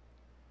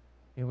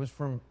 It was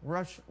from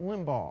Rush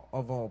Limbaugh,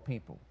 of all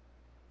people.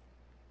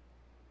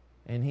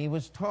 And he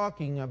was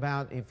talking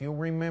about, if you'll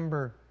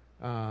remember,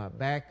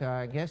 back,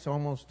 I guess,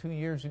 almost 2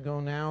 years ago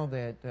now,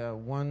 that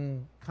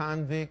one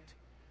convict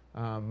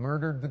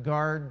murdered the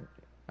guard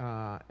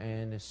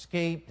and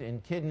escaped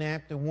and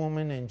kidnapped a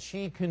woman, and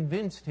she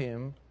convinced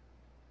him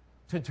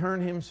to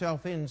turn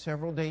himself in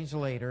several days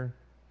later,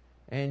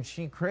 and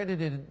she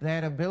credited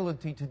that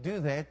ability to do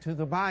that to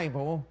the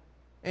Bible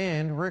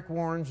and Rick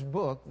Warren's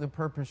book, The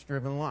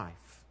Purpose-Driven Life.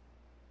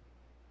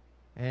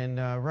 And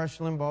Rush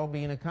Limbaugh,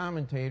 being a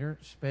commentator,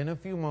 spent a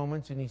few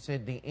moments, and he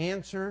said the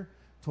answer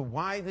to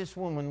why this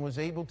woman was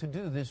able to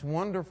do this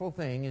wonderful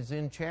thing is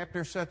in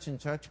chapter such and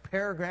such,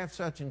 paragraph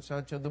such and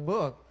such of the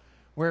book,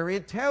 where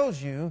it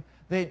tells you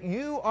that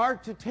you are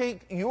to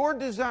take your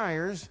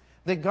desires,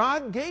 that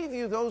God gave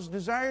you those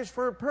desires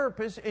for a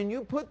purpose, and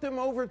you put them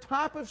over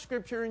top of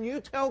Scripture, and you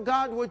tell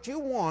God what you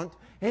want,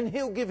 and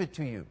He'll give it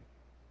to you.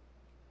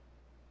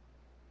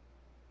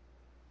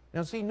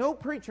 Now, see, no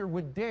preacher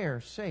would dare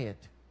say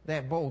it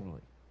that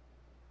boldly,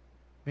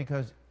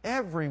 because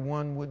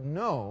everyone would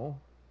know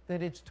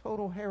that it's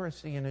total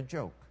heresy and a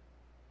joke.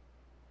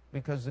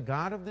 Because the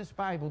God of this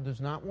Bible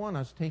does not want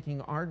us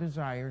taking our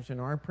desires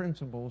and our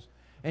principles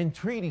and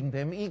treating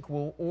them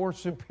equal or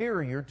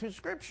superior to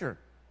Scripture.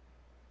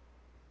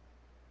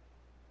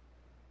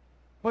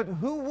 But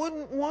who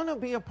wouldn't want to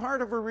be a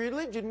part of a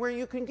religion where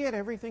you can get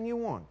everything you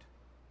want?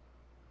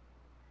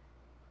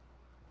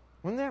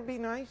 Wouldn't that be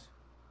nice?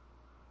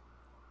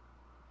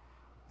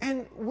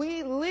 And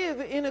we live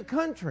in a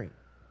country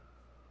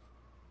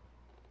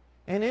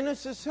and in a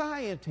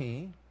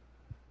society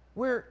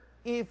where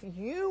if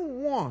you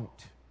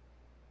want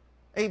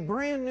a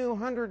brand new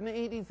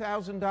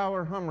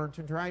 $180,000 Hummer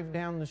to drive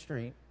down the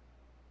street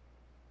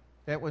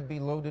that would be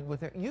loaded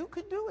with it, you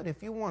could do it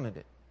if you wanted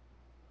it.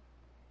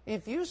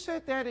 If you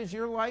set that as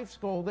your life's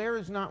goal, there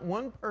is not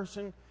one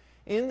person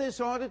in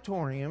this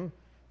auditorium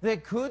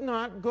that could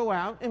not go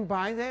out and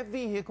buy that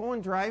vehicle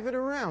and drive it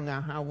around.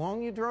 Now, how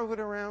long you drove it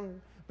around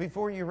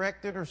before you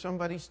wrecked it or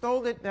somebody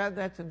stole it,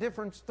 that's a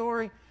different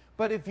story.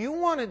 But if you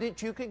wanted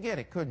it, you could get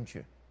it, couldn't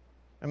you?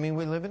 I mean,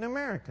 we live in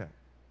America,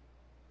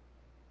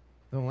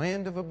 the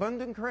land of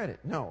abundant credit.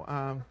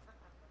 No,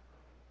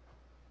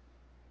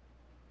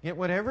 get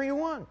whatever you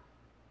want.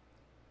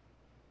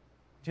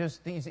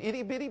 Just these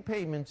itty-bitty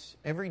payments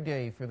every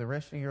day for the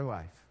rest of your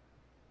life.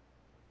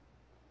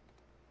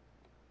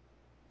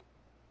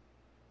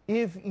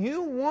 If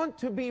you want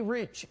to be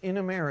rich in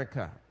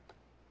America,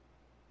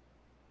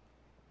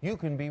 you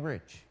can be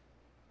rich.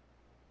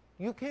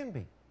 You can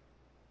be.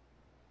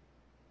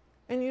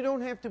 And you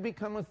don't have to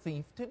become a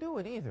thief to do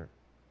it either.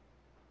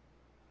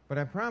 But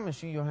I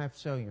promise you, you'll have to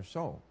sell your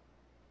soul.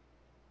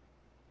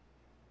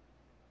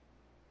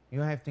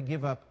 You have to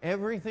give up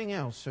everything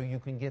else so you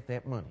can get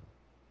that money.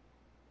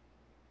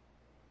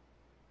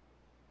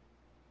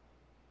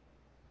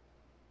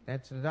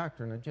 That's the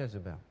doctrine of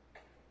Jezebel.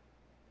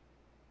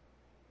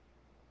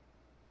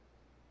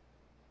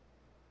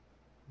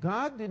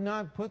 God did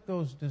not put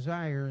those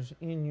desires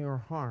in your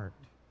heart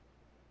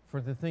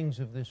for the things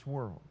of this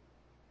world.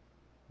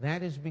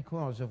 That is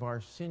because of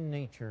our sin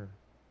nature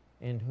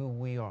and who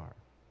we are.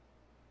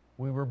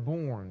 We were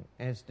born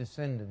as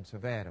descendants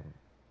of Adam.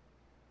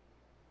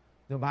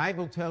 The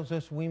Bible tells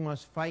us we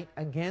must fight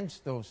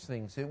against those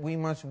things, that we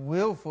must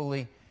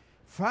willfully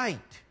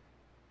fight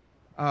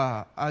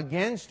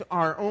against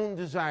our own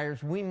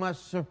desires. We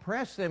must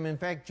suppress them. In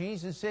fact,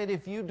 Jesus said,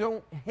 if you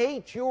don't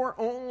hate your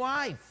own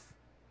life,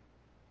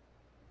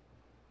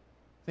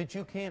 that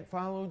you can't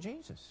follow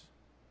Jesus.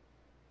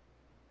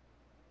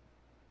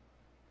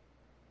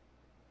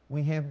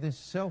 We have this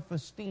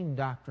self-esteem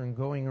doctrine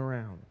going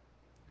around,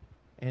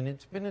 and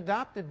it's been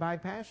adopted by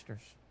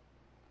pastors.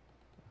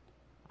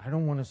 I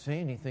don't want to say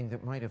anything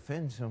that might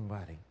offend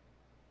somebody.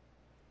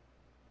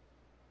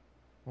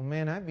 Well,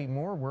 man, I'd be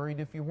more worried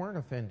if you weren't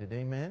offended,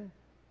 amen?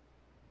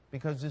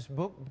 Because this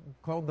book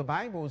called the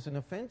Bible is an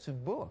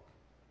offensive book.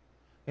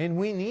 And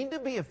we need to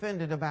be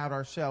offended about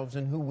ourselves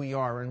and who we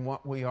are and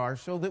what we are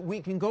so that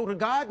we can go to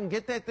God and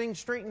get that thing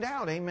straightened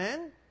out,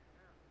 amen?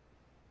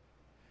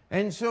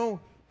 And so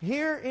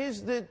here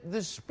is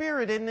the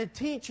spirit and the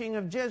teaching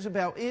of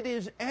Jezebel. It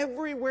is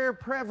everywhere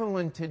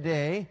prevalent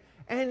today,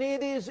 and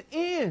it is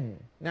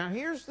in. Now,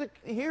 here is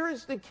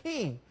the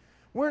key.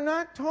 We're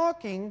not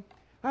talking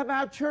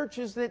about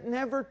churches that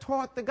never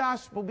taught the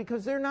gospel,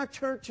 because they're not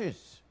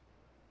churches.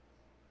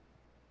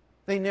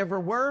 They never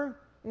were,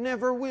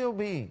 never will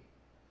be.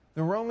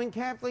 The Roman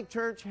Catholic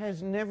Church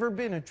has never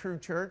been a true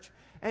church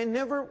and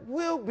never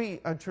will be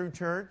a true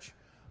church,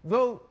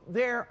 though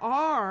there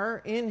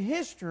are, in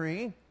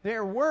history,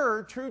 there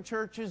were true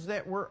churches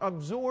that were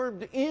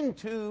absorbed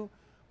into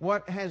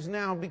what has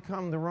now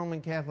become the Roman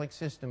Catholic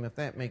system, if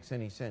that makes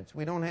any sense.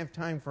 We don't have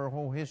time for a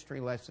whole history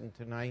lesson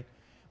tonight,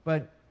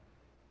 but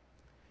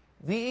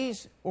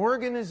these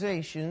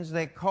organizations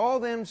that call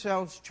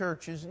themselves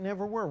churches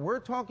never were. We're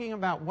talking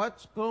about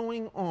what's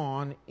going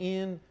on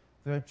in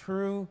the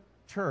true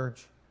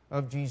church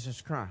of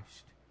Jesus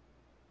Christ.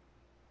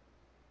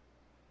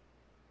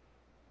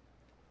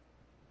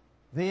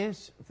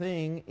 This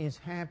thing is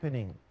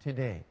happening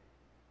today.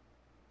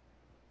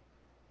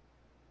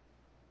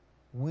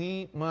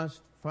 We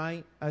must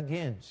fight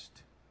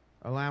against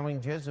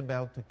allowing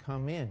Jezebel to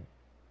come in.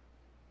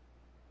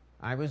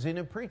 I was in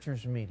a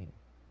preacher's meeting.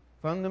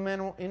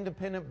 Fundamental,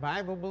 independent,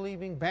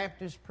 Bible-believing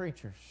Baptist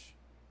preachers.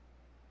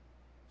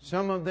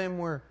 Some of them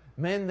were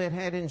men that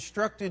had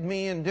instructed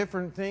me in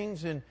different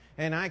things, and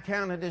I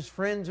counted as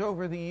friends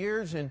over the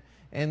years, and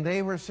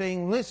they were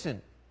saying, listen,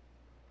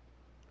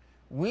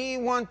 we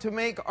want to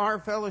make our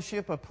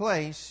fellowship a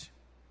place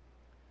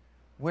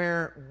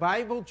where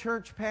Bible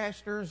church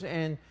pastors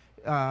and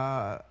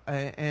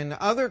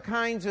other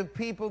kinds of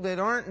people that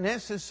aren't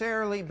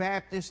necessarily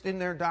Baptist in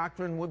their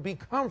doctrine would be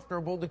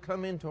comfortable to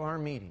come into our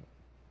meeting.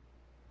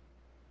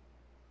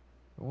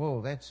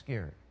 Whoa, that's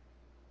scary.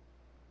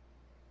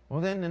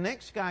 Well, then the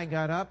next guy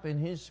got up,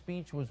 and his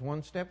speech was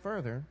one step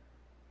further.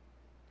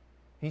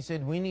 He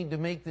said, we need to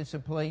make this a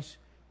place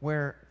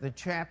where the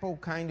chapel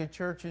kind of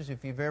churches,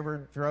 if you've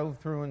ever drove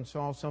through and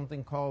saw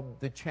something called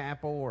the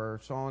chapel, or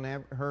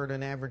heard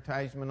an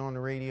advertisement on the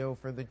radio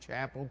for the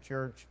chapel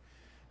church,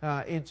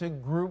 it's a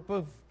group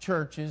of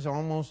churches,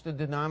 almost a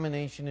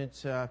denomination.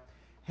 It's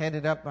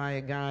headed up by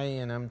a guy,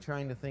 and I'm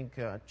trying to think,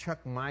 Chuck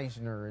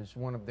Meisner is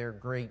one of their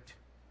great.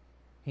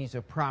 He's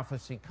a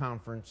prophecy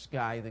conference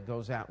guy that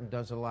goes out and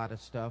does a lot of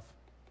stuff.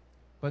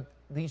 But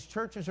these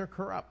churches are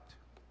corrupt.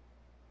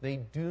 They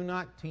do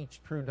not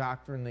teach true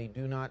doctrine.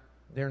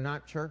 They're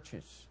not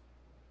churches.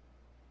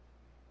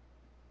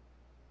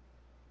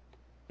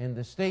 And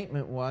the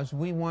statement was,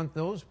 we want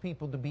those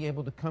people to be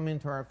able to come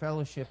into our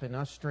fellowship and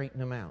us straighten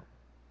them out.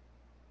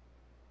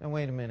 Now,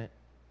 wait a minute.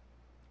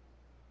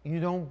 You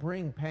don't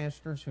bring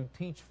pastors who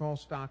teach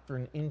false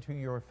doctrine into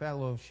your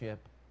fellowship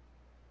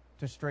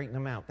to straighten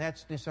them out.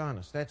 That's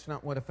dishonest. That's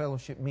not what a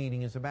fellowship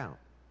meeting is about.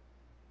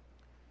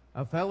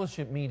 A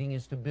fellowship meeting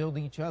is to build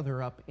each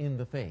other up in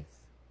the faith.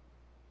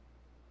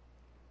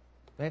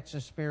 That's the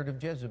spirit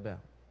of Jezebel.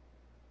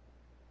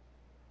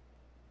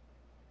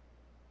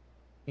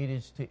 It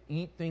is to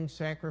eat things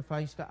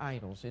sacrificed to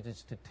idols. It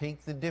is to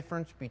take the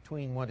difference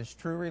between what is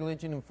true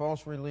religion and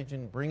false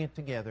religion, bring it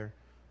together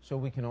so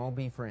we can all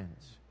be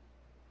friends.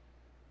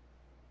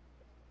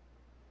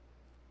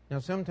 Now,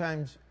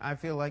 sometimes I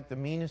feel like the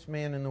meanest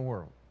man in the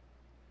world.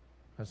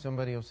 Because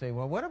somebody will say,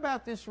 well, what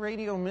about this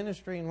radio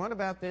ministry and what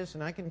about this?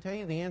 And I can tell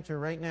you the answer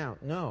right now.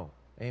 No.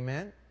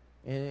 Amen?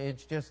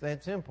 It's just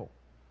that simple.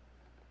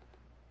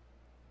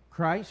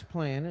 Christ's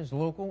plan is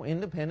local,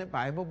 independent,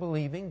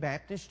 Bible-believing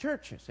Baptist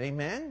churches.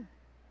 Amen?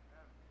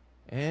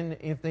 And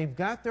if they've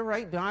got the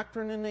right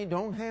doctrine and they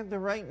don't have the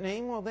right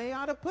name, well, they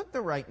ought to put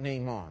the right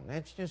name on.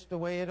 That's just the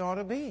way it ought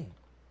to be.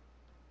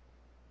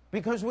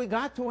 Because we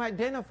got to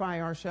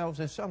identify ourselves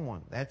as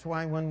someone. That's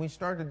why when we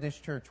started this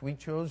church, we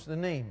chose the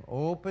name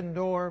Open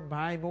Door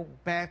Bible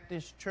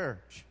Baptist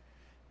Church.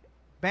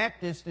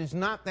 Baptist is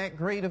not that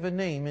great of a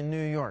name in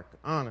New York,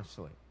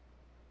 honestly.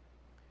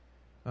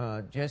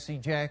 Jesse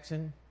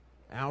Jackson,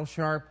 Al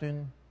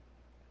Sharpton,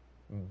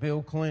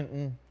 Bill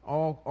Clinton,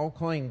 all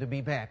claim to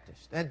be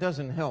Baptist. That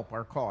doesn't help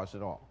our cause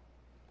at all.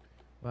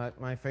 But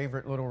my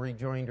favorite little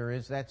rejoinder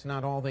is that's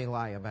not all they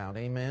lie about.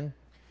 Amen?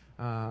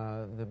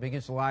 The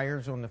biggest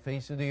liars on the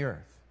face of the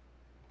earth.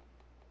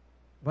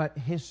 But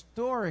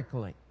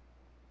historically,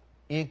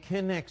 it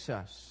connects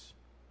us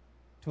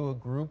to a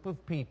group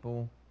of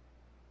people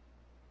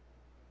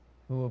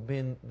who have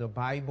been the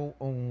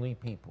Bible-only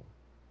people.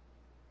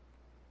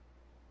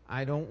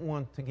 I don't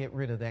want to get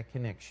rid of that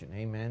connection.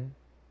 Amen?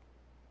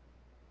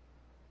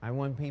 I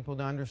want people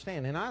to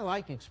understand. And I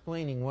like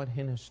explaining what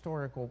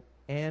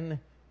an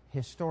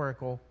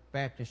historical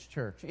Baptist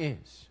church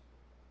is.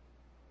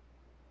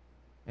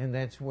 And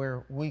that's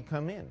where we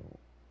come in.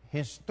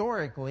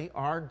 Historically,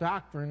 our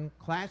doctrine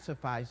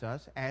classifies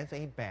us as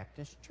a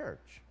Baptist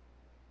church.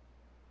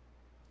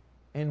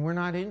 And we're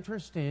not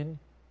interested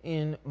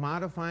in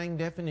modifying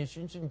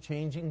definitions and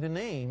changing the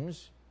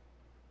names,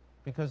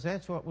 because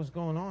that's what was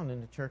going on in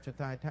the church of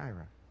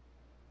Thyatira.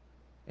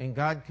 And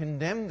God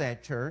condemned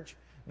that church,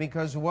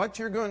 because what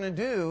you're going to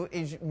do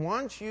is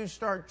once you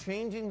start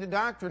changing the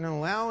doctrine and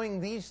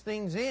allowing these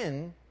things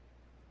in,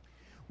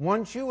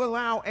 once you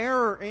allow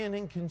error in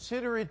and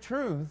consider it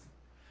truth,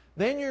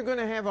 then you're going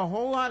to have a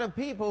whole lot of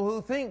people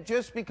who think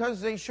just because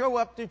they show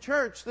up to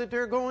church that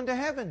they're going to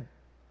heaven.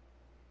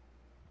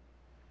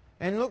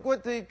 And look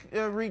what the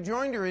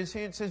rejoinder is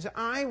here. It says,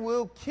 I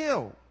will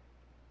kill.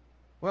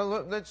 Well,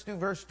 look, let's do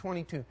verse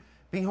 22.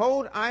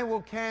 Behold, I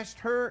will cast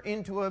her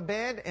into a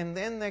bed, and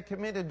them that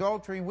commit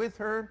adultery with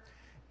her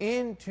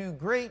into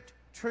great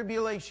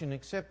tribulation,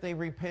 except they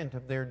repent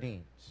of their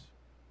deeds.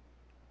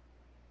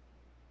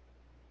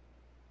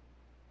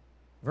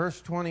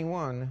 Verse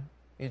 21,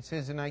 it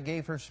says, and I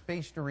gave her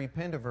space to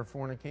repent of her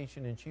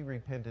fornication, and she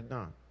repented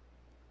not.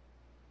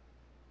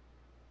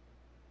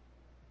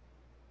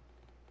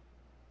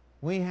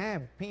 We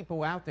have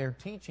people out there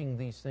teaching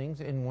these things,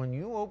 and when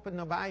you open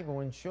the Bible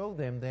and show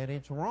them that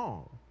it's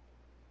wrong,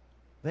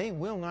 they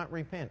will not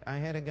repent. I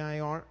had a guy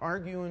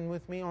arguing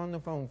with me on the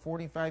phone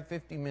 45,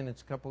 50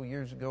 minutes a couple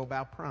years ago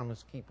about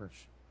promise keepers.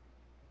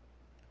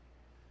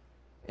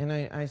 And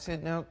I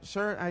said, now,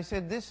 sir, I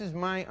said, this is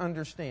my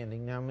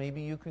understanding. Now,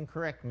 maybe you can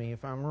correct me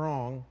if I'm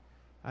wrong.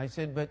 I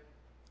said, but,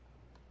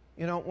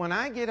 you know, when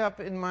I get up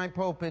in my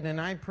pulpit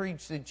and I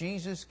preach that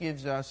Jesus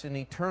gives us an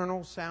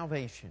eternal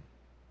salvation,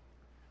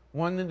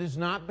 one that is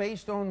not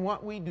based on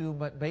what we do,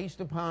 but based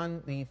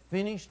upon the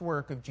finished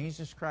work of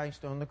Jesus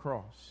Christ on the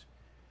cross.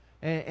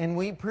 And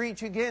we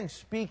preach against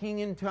speaking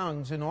in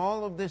tongues and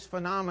all of this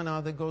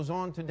phenomena that goes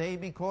on today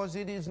because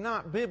it is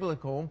not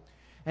biblical.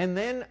 And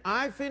then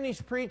I finish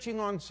preaching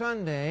on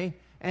Sunday,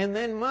 and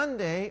then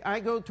Monday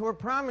I go to a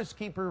Promise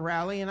Keeper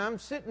rally, and I'm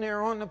sitting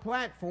there on the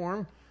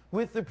platform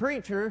with the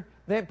preacher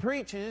that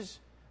preaches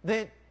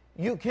that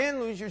you can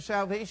lose your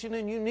salvation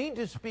and you need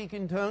to speak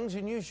in tongues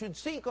and you should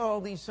seek all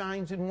these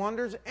signs and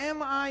wonders.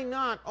 Am I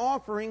not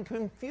offering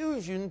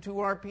confusion to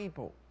our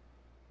people?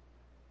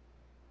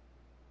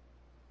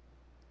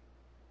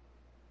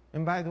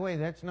 And by the way,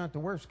 that's not the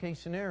worst case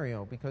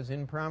scenario, because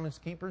in Promise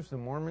Keepers, the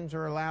Mormons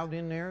are allowed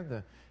in there,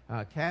 the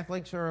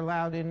Catholics are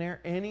allowed in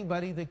there.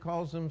 Anybody that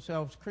calls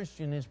themselves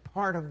Christian is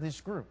part of this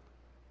group.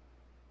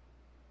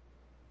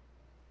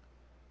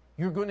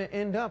 You're going to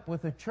end up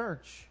with a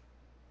church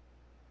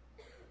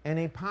and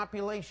a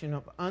population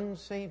of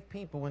unsaved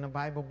people in a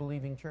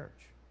Bible-believing church.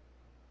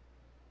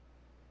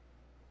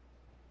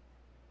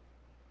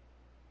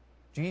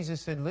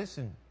 Jesus said,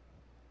 listen,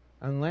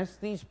 unless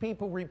these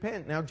people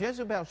repent. Now,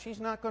 Jezebel, she's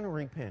not going to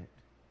repent.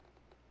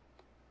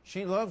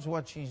 She loves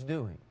what she's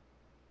doing.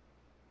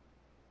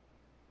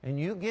 And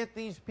you get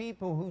these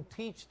people who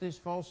teach this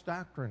false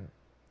doctrine.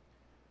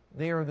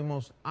 They are the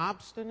most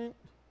obstinate,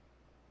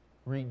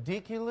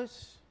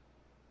 ridiculous,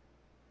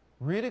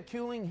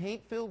 ridiculing,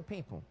 hate-filled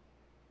people.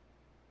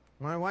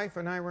 My wife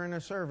and I were in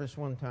a service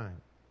one time,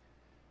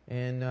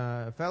 and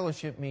a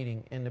fellowship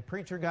meeting, and the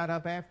preacher got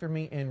up after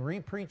me and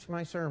re-preached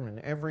my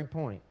sermon, every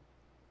point.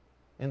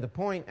 And the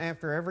point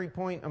after every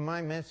point of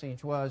my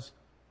message was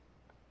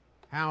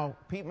how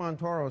Pete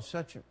Montoro is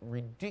such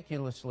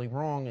ridiculously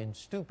wrong and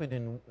stupid,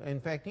 and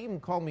in fact, he even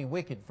called me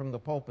wicked from the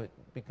pulpit,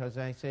 because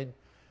I said,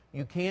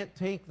 you can't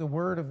take the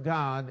Word of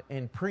God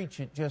and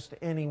preach it just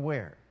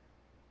anywhere.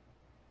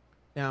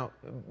 Now,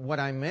 what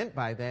I meant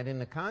by that in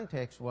the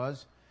context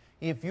was,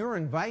 if you're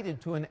invited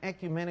to an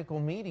ecumenical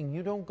meeting,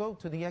 you don't go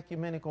to the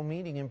ecumenical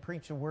meeting and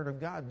preach the Word of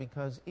God,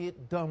 because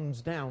it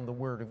dumbs down the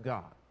Word of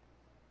God.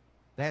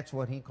 That's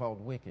what he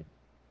called wicked.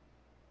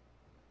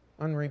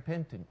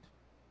 Unrepentant.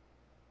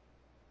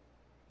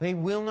 They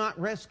will not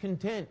rest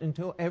content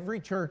until every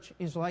church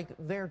is like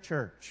their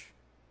church.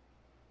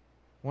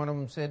 One of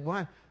them said,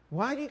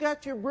 why do you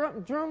got your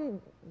drum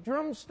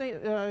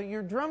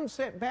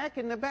set back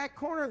in the back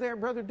corner there,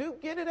 Brother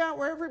Duke? Get it out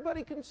where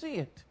everybody can see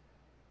it.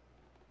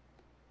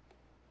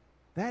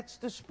 That's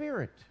the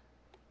spirit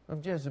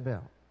of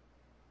Jezebel.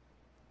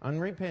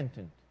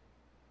 Unrepentant.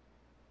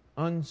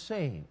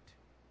 Unsaved.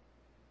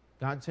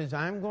 God says,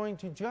 I'm going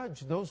to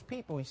judge those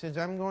people. He says,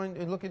 I'm going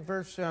to look at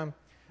verse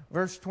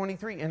Verse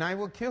 23, and I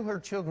will kill her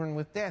children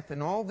with death,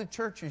 and all the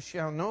churches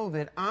shall know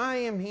that I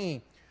am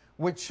he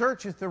which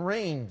searcheth the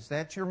reins,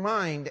 that's your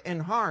mind,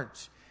 and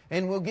hearts,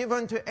 and will give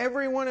unto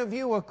every one of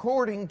you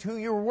according to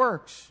your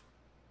works.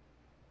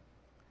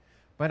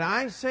 But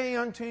unto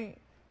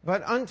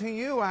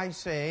you I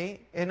say,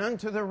 and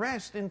unto the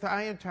rest in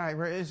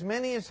Thyatira, as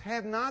many as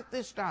have not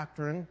this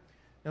doctrine,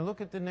 now look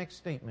at the next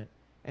statement,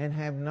 and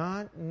have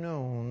not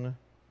known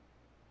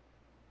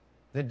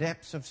the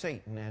depths of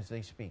Satan as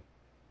they speak.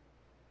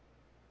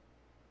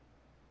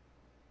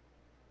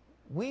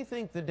 We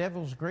think the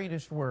devil's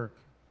greatest work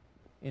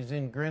is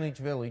in Greenwich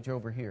Village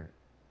over here,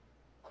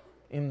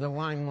 in the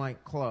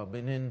Limelight Club,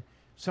 and in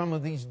some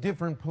of these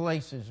different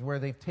places where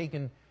they've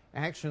taken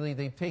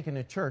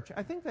a church.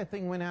 I think that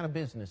thing went out of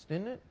business,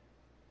 didn't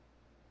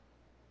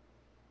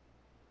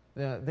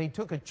it? They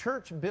took a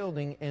church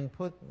building and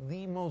put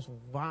the most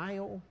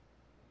vile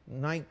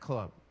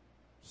nightclub,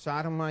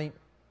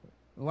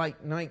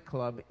 sodomite-like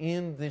nightclub,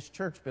 in this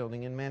church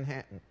building in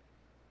Manhattan.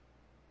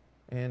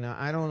 And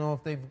I don't know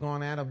if they've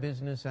gone out of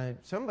business.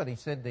 Somebody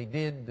said they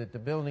did, that the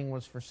building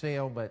was for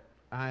sale, but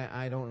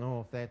I don't know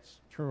if that's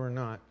true or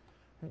not.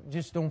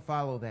 Just don't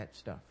follow that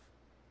stuff.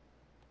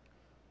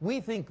 We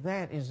think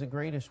that is the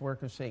greatest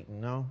work of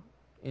Satan. No,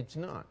 it's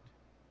not.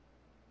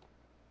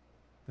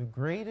 The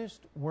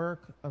greatest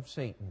work of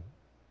Satan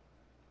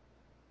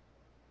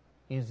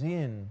is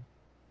in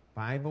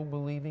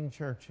Bible-believing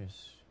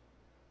churches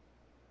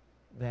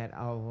that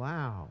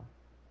allow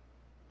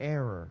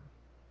error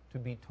to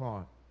be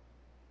taught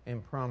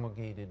and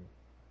promulgated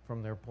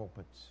from their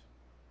pulpits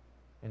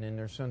and in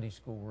their Sunday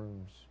school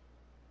rooms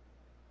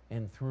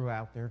and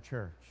throughout their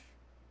church.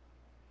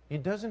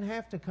 It doesn't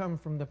have to come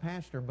from the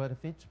pastor, but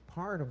if it's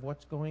part of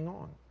what's going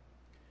on.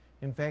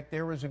 In fact,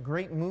 there was a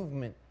great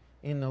movement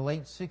in the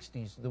late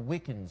 60s, the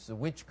Wiccans, the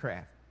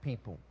witchcraft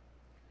people,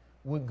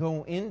 would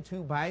go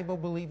into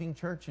Bible-believing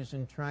churches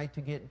and try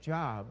to get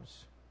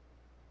jobs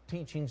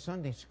teaching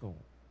Sunday school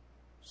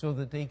so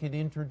that they could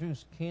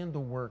introduce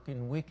candle work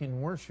and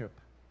Wiccan worship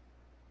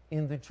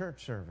in the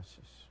church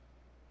services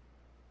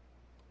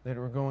that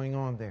were going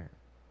on there.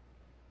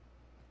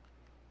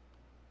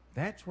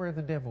 That's where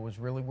the devil is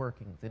really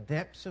working. The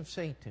depths of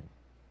Satan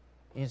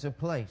is a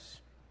place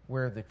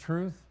where the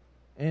truth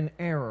and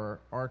error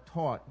are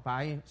taught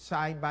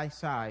side by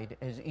side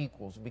as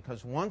equals.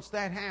 Because once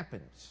that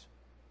happens,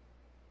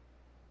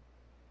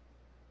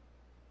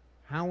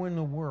 how in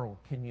the world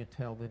can you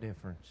tell the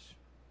difference?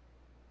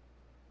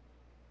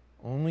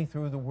 Only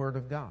through the Word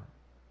of God.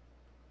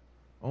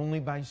 Only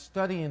by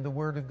studying the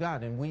Word of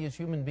God. And we as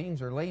human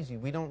beings are lazy.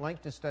 We don't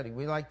like to study.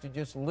 We like to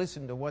just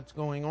listen to what's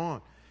going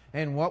on.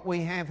 And what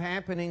we have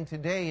happening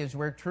today is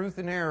where truth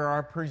and error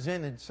are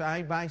presented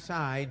side by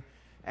side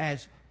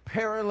as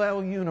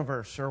parallel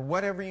universe, or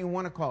whatever you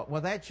want to call it.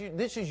 Well,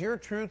 this is your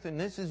truth and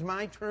this is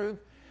my truth,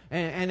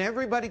 and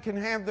everybody can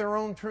have their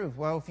own truth.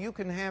 Well, if you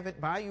can have it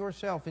by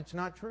yourself, it's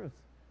not truth.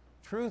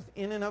 Truth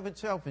in and of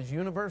itself is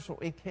universal.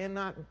 It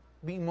cannot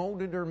be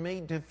molded or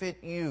made to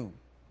fit you.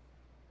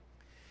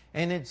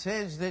 And it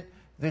says that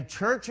the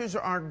churches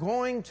are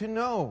going to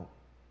know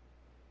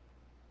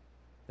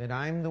that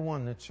I'm the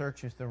one that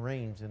searcheth the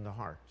reins in the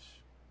hearts.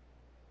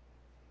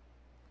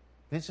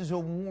 This is a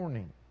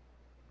warning.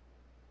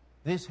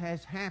 This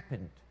has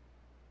happened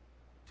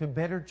to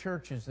better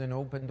churches than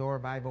Open Door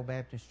Bible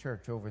Baptist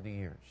Church over the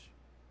years.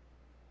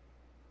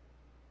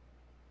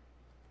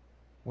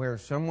 Where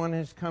someone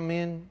has come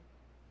in,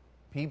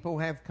 people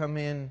have come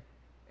in,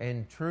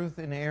 and truth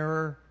and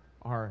error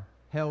are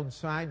held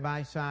side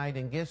by side,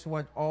 and guess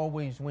what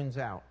always wins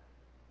out?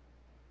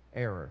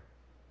 Error.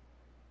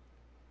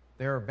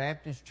 There are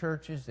Baptist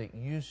churches that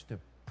used to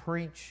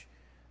preach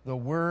the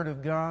Word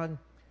of God.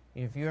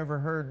 If you ever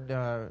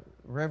heard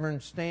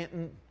Reverend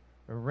Stanton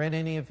or read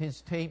any of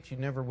his tapes, you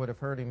never would have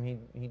heard him.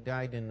 He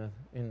died in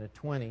the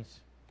 20s.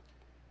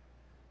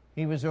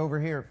 He was over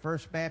here at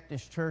First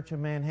Baptist Church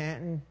in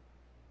Manhattan.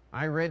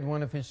 I read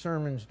one of his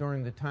sermons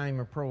during the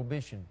time of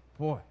Prohibition.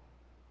 Boy,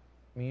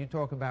 I mean, you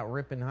talk about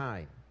rip and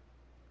hide.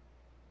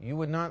 You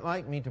would not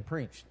like me to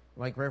preach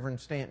like Reverend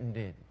Stanton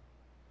did.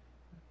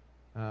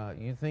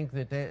 You think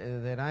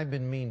that I've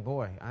been mean?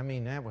 Boy, I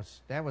mean, that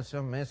was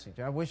some message.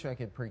 I wish I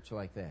could preach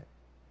like that.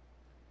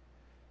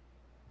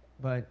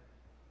 But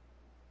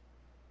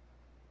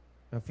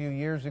a few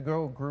years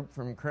ago, a group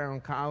from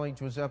Crown College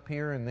was up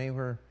here, and they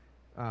were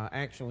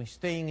actually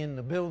staying in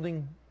the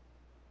building.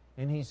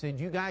 And he said,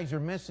 "You guys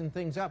are messing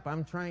things up.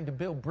 I'm trying to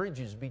build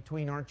bridges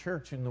between our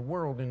church and the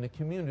world and the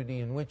community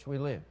in which we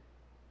live."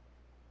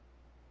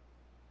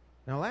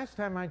 Now, last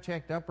time I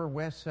checked, Upper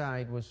West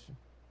Side was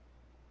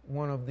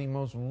one of the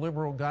most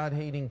liberal,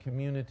 God-hating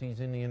communities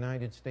in the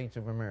United States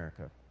of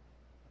America.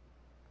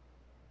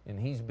 And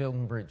he's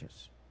building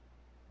bridges.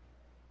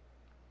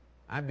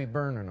 I'd be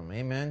burning them,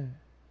 amen?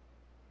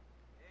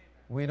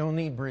 We don't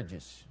need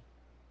bridges.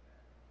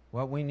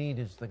 What we need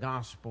is the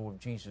gospel of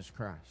Jesus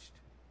Christ.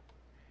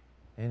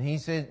 And he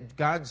said,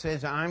 God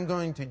says, I'm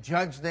going to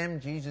judge them.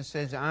 Jesus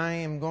says, I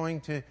am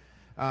going to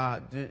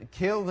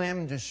kill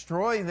them,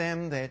 destroy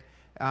them,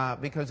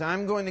 because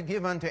I'm going to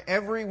give unto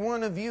every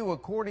one of you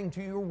according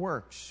to your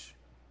works.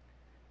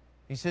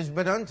 He says,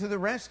 but unto the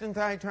rest in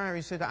Thyatira,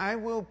 he said, I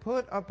will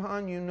put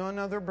upon you none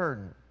other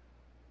burden,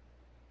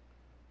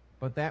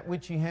 but that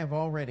which ye have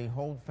already,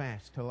 hold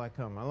fast till I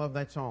come. I love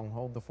that song,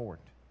 Hold the Fort.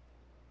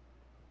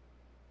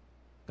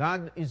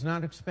 God is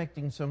not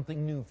expecting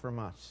something new from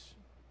us.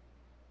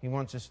 He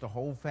wants us to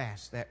hold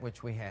fast that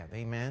which we have.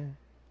 Amen?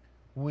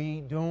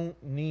 We don't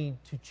need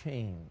to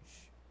change.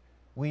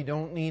 We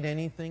don't need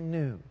anything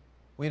new.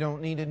 We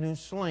don't need a new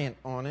slant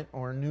on it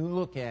or a new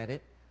look at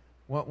it.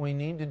 What we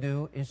need to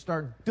do is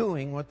start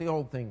doing what the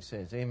old thing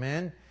says.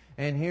 Amen?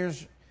 And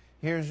here's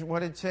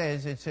what it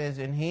says. It says,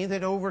 and he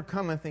that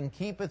overcometh and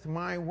keepeth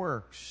my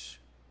works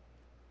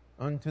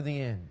unto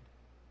the end.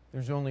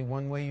 There's only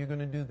one way you're going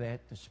to do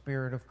that. The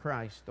Spirit of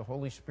Christ, the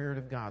Holy Spirit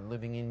of God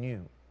living in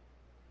you.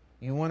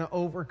 You want to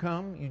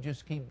overcome? You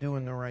just keep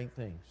doing the right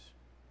things.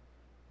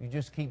 You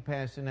just keep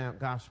passing out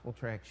gospel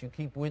tracts. You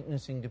keep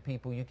witnessing to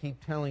people. You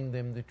keep telling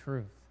them the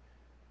truth.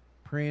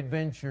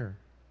 Pre-adventure,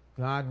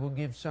 God will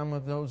give some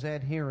of those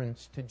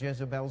adherents to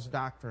Jezebel's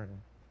doctrine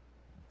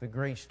the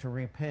grace to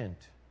repent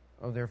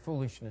of their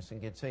foolishness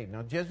and get saved.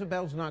 Now,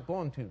 Jezebel's not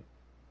going to.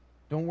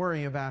 Don't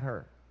worry about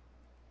her.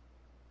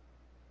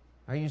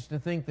 I used to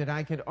think that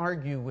I could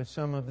argue with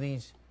some of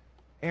these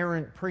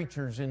errant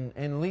preachers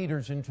and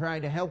leaders and try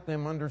to help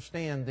them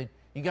understand that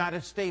you got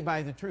to stay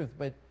by the truth.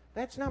 But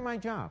that's not my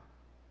job.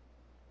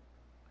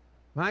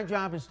 My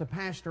job is to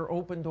pastor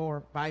Open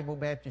Door Bible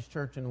Baptist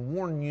Church and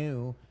warn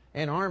you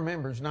and our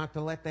members not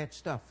to let that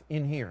stuff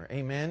in here.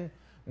 Amen?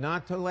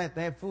 Not to let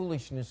that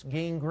foolishness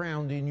gain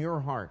ground in your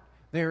heart.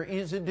 There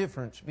is a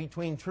difference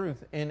between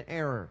truth and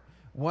error.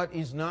 What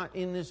is not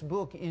in this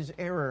book is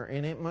error,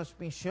 and it must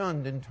be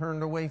shunned and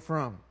turned away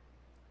from.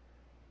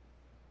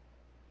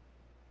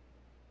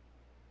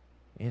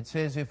 It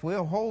says, if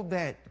we'll hold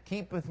that,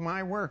 keepeth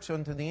my works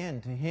unto the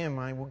end, to him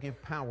I will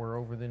give power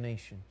over the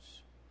nations.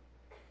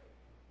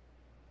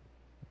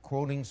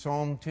 Quoting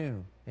Psalm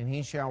 2, and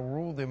he shall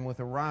rule them with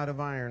a rod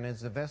of iron,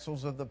 as the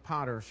vessels of the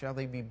potter shall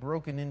they be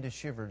broken into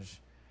shivers,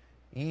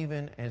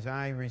 even as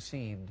I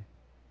received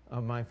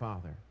of my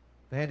Father.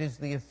 That is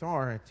the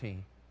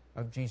authority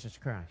of Jesus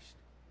Christ.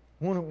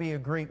 Won't it be a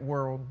great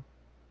world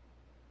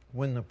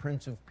when the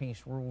Prince of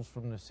Peace rules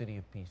from the city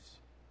of peace?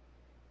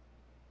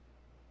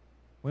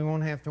 We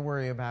won't have to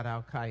worry about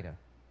Al-Qaeda.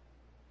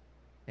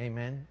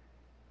 Amen?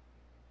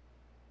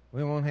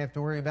 We won't have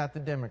to worry about the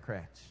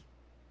Democrats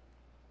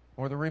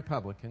or the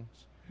Republicans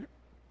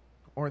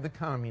or the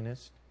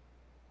communists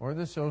or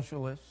the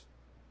socialists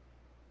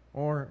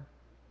or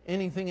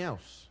anything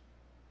else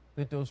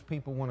that those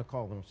people want to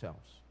call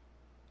themselves.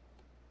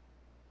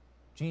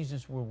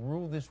 Jesus will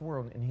rule this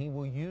world, and he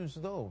will use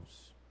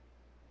those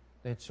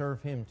that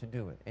serve him to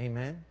do it.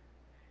 Amen?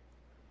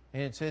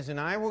 And it says, and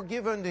I will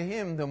give unto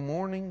him the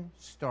morning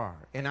star.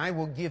 And I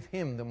will give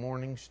him the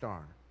morning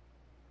star.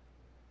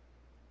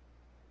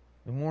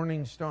 The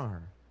morning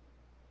star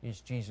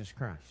is Jesus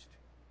Christ.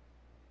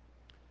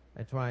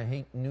 That's why I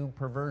hate new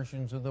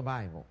perversions of the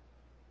Bible.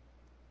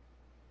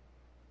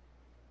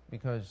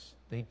 Because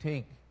they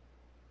take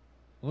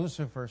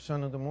Lucifer,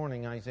 son of the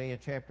morning, Isaiah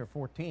chapter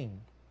 14,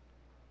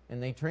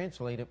 and they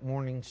translate it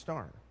morning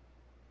star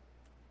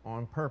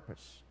on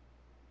purpose.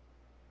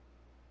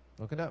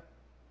 Look it up.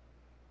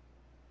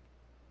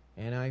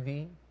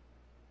 NIV,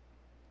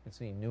 let's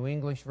see, New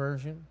English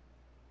Version,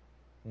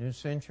 New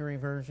Century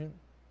Version.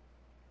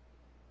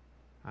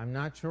 I'm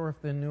not sure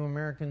if the New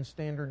American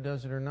Standard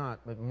does it or not,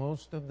 but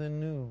most of the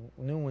new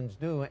ones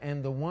do.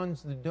 And the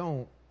ones that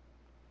don't,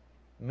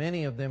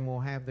 many of them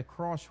will have the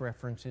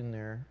cross-reference in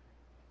there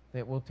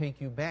that will take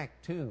you back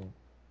to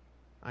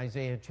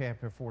Isaiah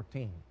chapter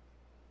 14.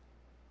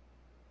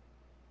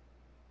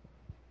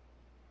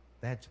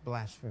 That's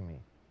blasphemy.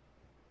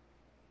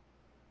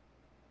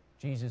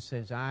 Jesus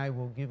says, I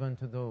will give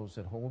unto those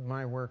that hold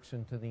my works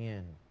unto the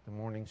end, the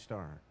morning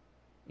star,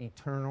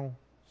 eternal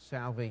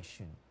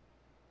salvation,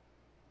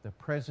 the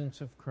presence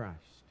of Christ,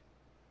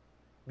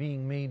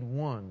 being made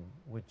one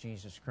with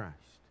Jesus Christ.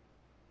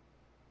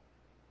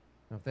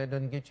 Now, if that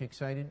doesn't get you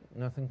excited,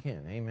 nothing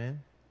can.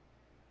 Amen?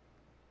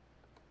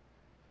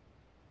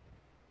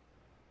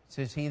 It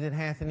says, he that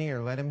hath an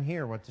ear, let him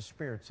hear what the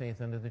Spirit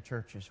saith unto the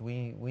churches.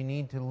 We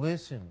need to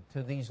listen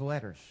to these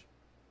letters.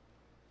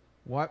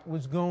 What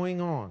was going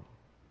on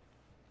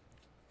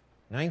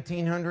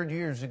 1900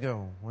 years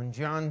ago when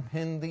John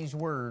penned these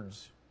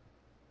words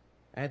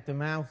at the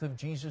mouth of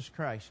Jesus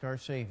Christ, our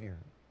Savior?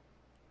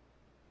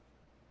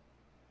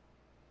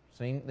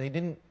 They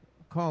didn't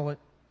call it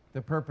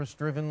the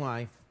purpose-driven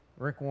life.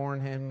 Rick Warren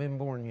hadn't been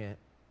born yet.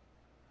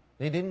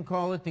 They didn't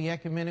call it the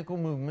ecumenical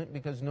movement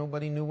because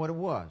nobody knew what it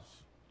was.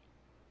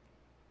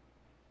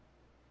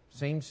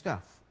 Same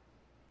stuff,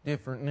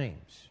 different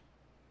names.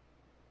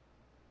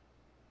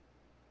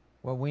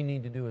 What we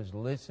need to do is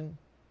listen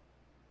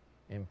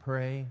and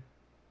pray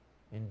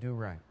and do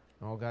right.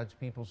 All God's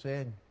people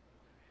said,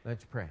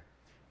 let's pray.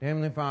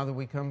 Heavenly Father,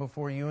 we come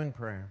before you in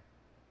prayer.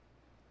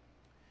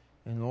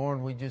 And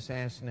Lord, we just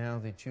ask now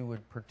that you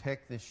would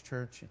protect this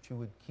church, that you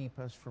would keep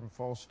us from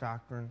false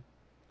doctrine,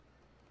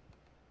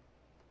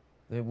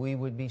 that we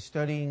would be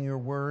studying your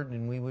word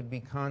and we would be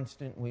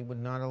constant. We would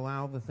not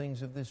allow the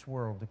things of this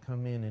world to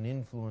come in and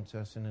influence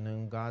us in an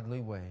ungodly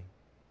way.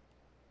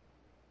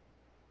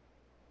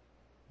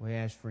 We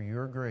ask for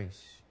your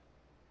grace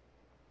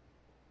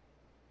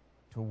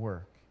to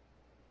work.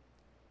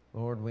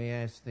 Lord, we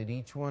ask that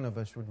each one of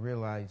us would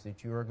realize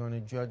that you are going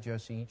to judge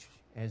us each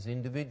as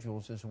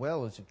individuals as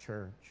well as a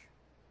church.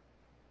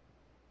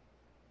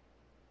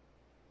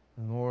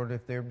 And Lord,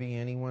 if there be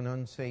anyone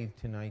unsaved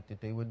tonight, that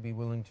they would be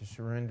willing to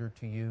surrender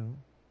to you.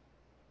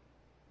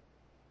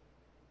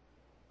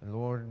 And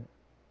Lord,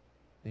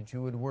 that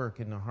you would work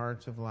in the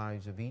hearts of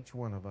lives of each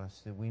one of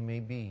us, that we may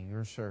be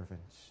your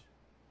servants.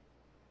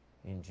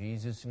 In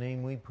Jesus'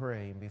 name we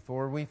pray. And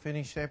before we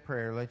finish that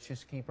prayer, let's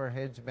just keep our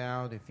heads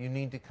bowed. If you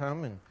need to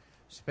come and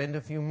spend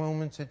a few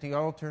moments at the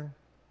altar,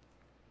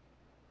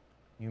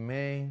 you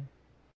may.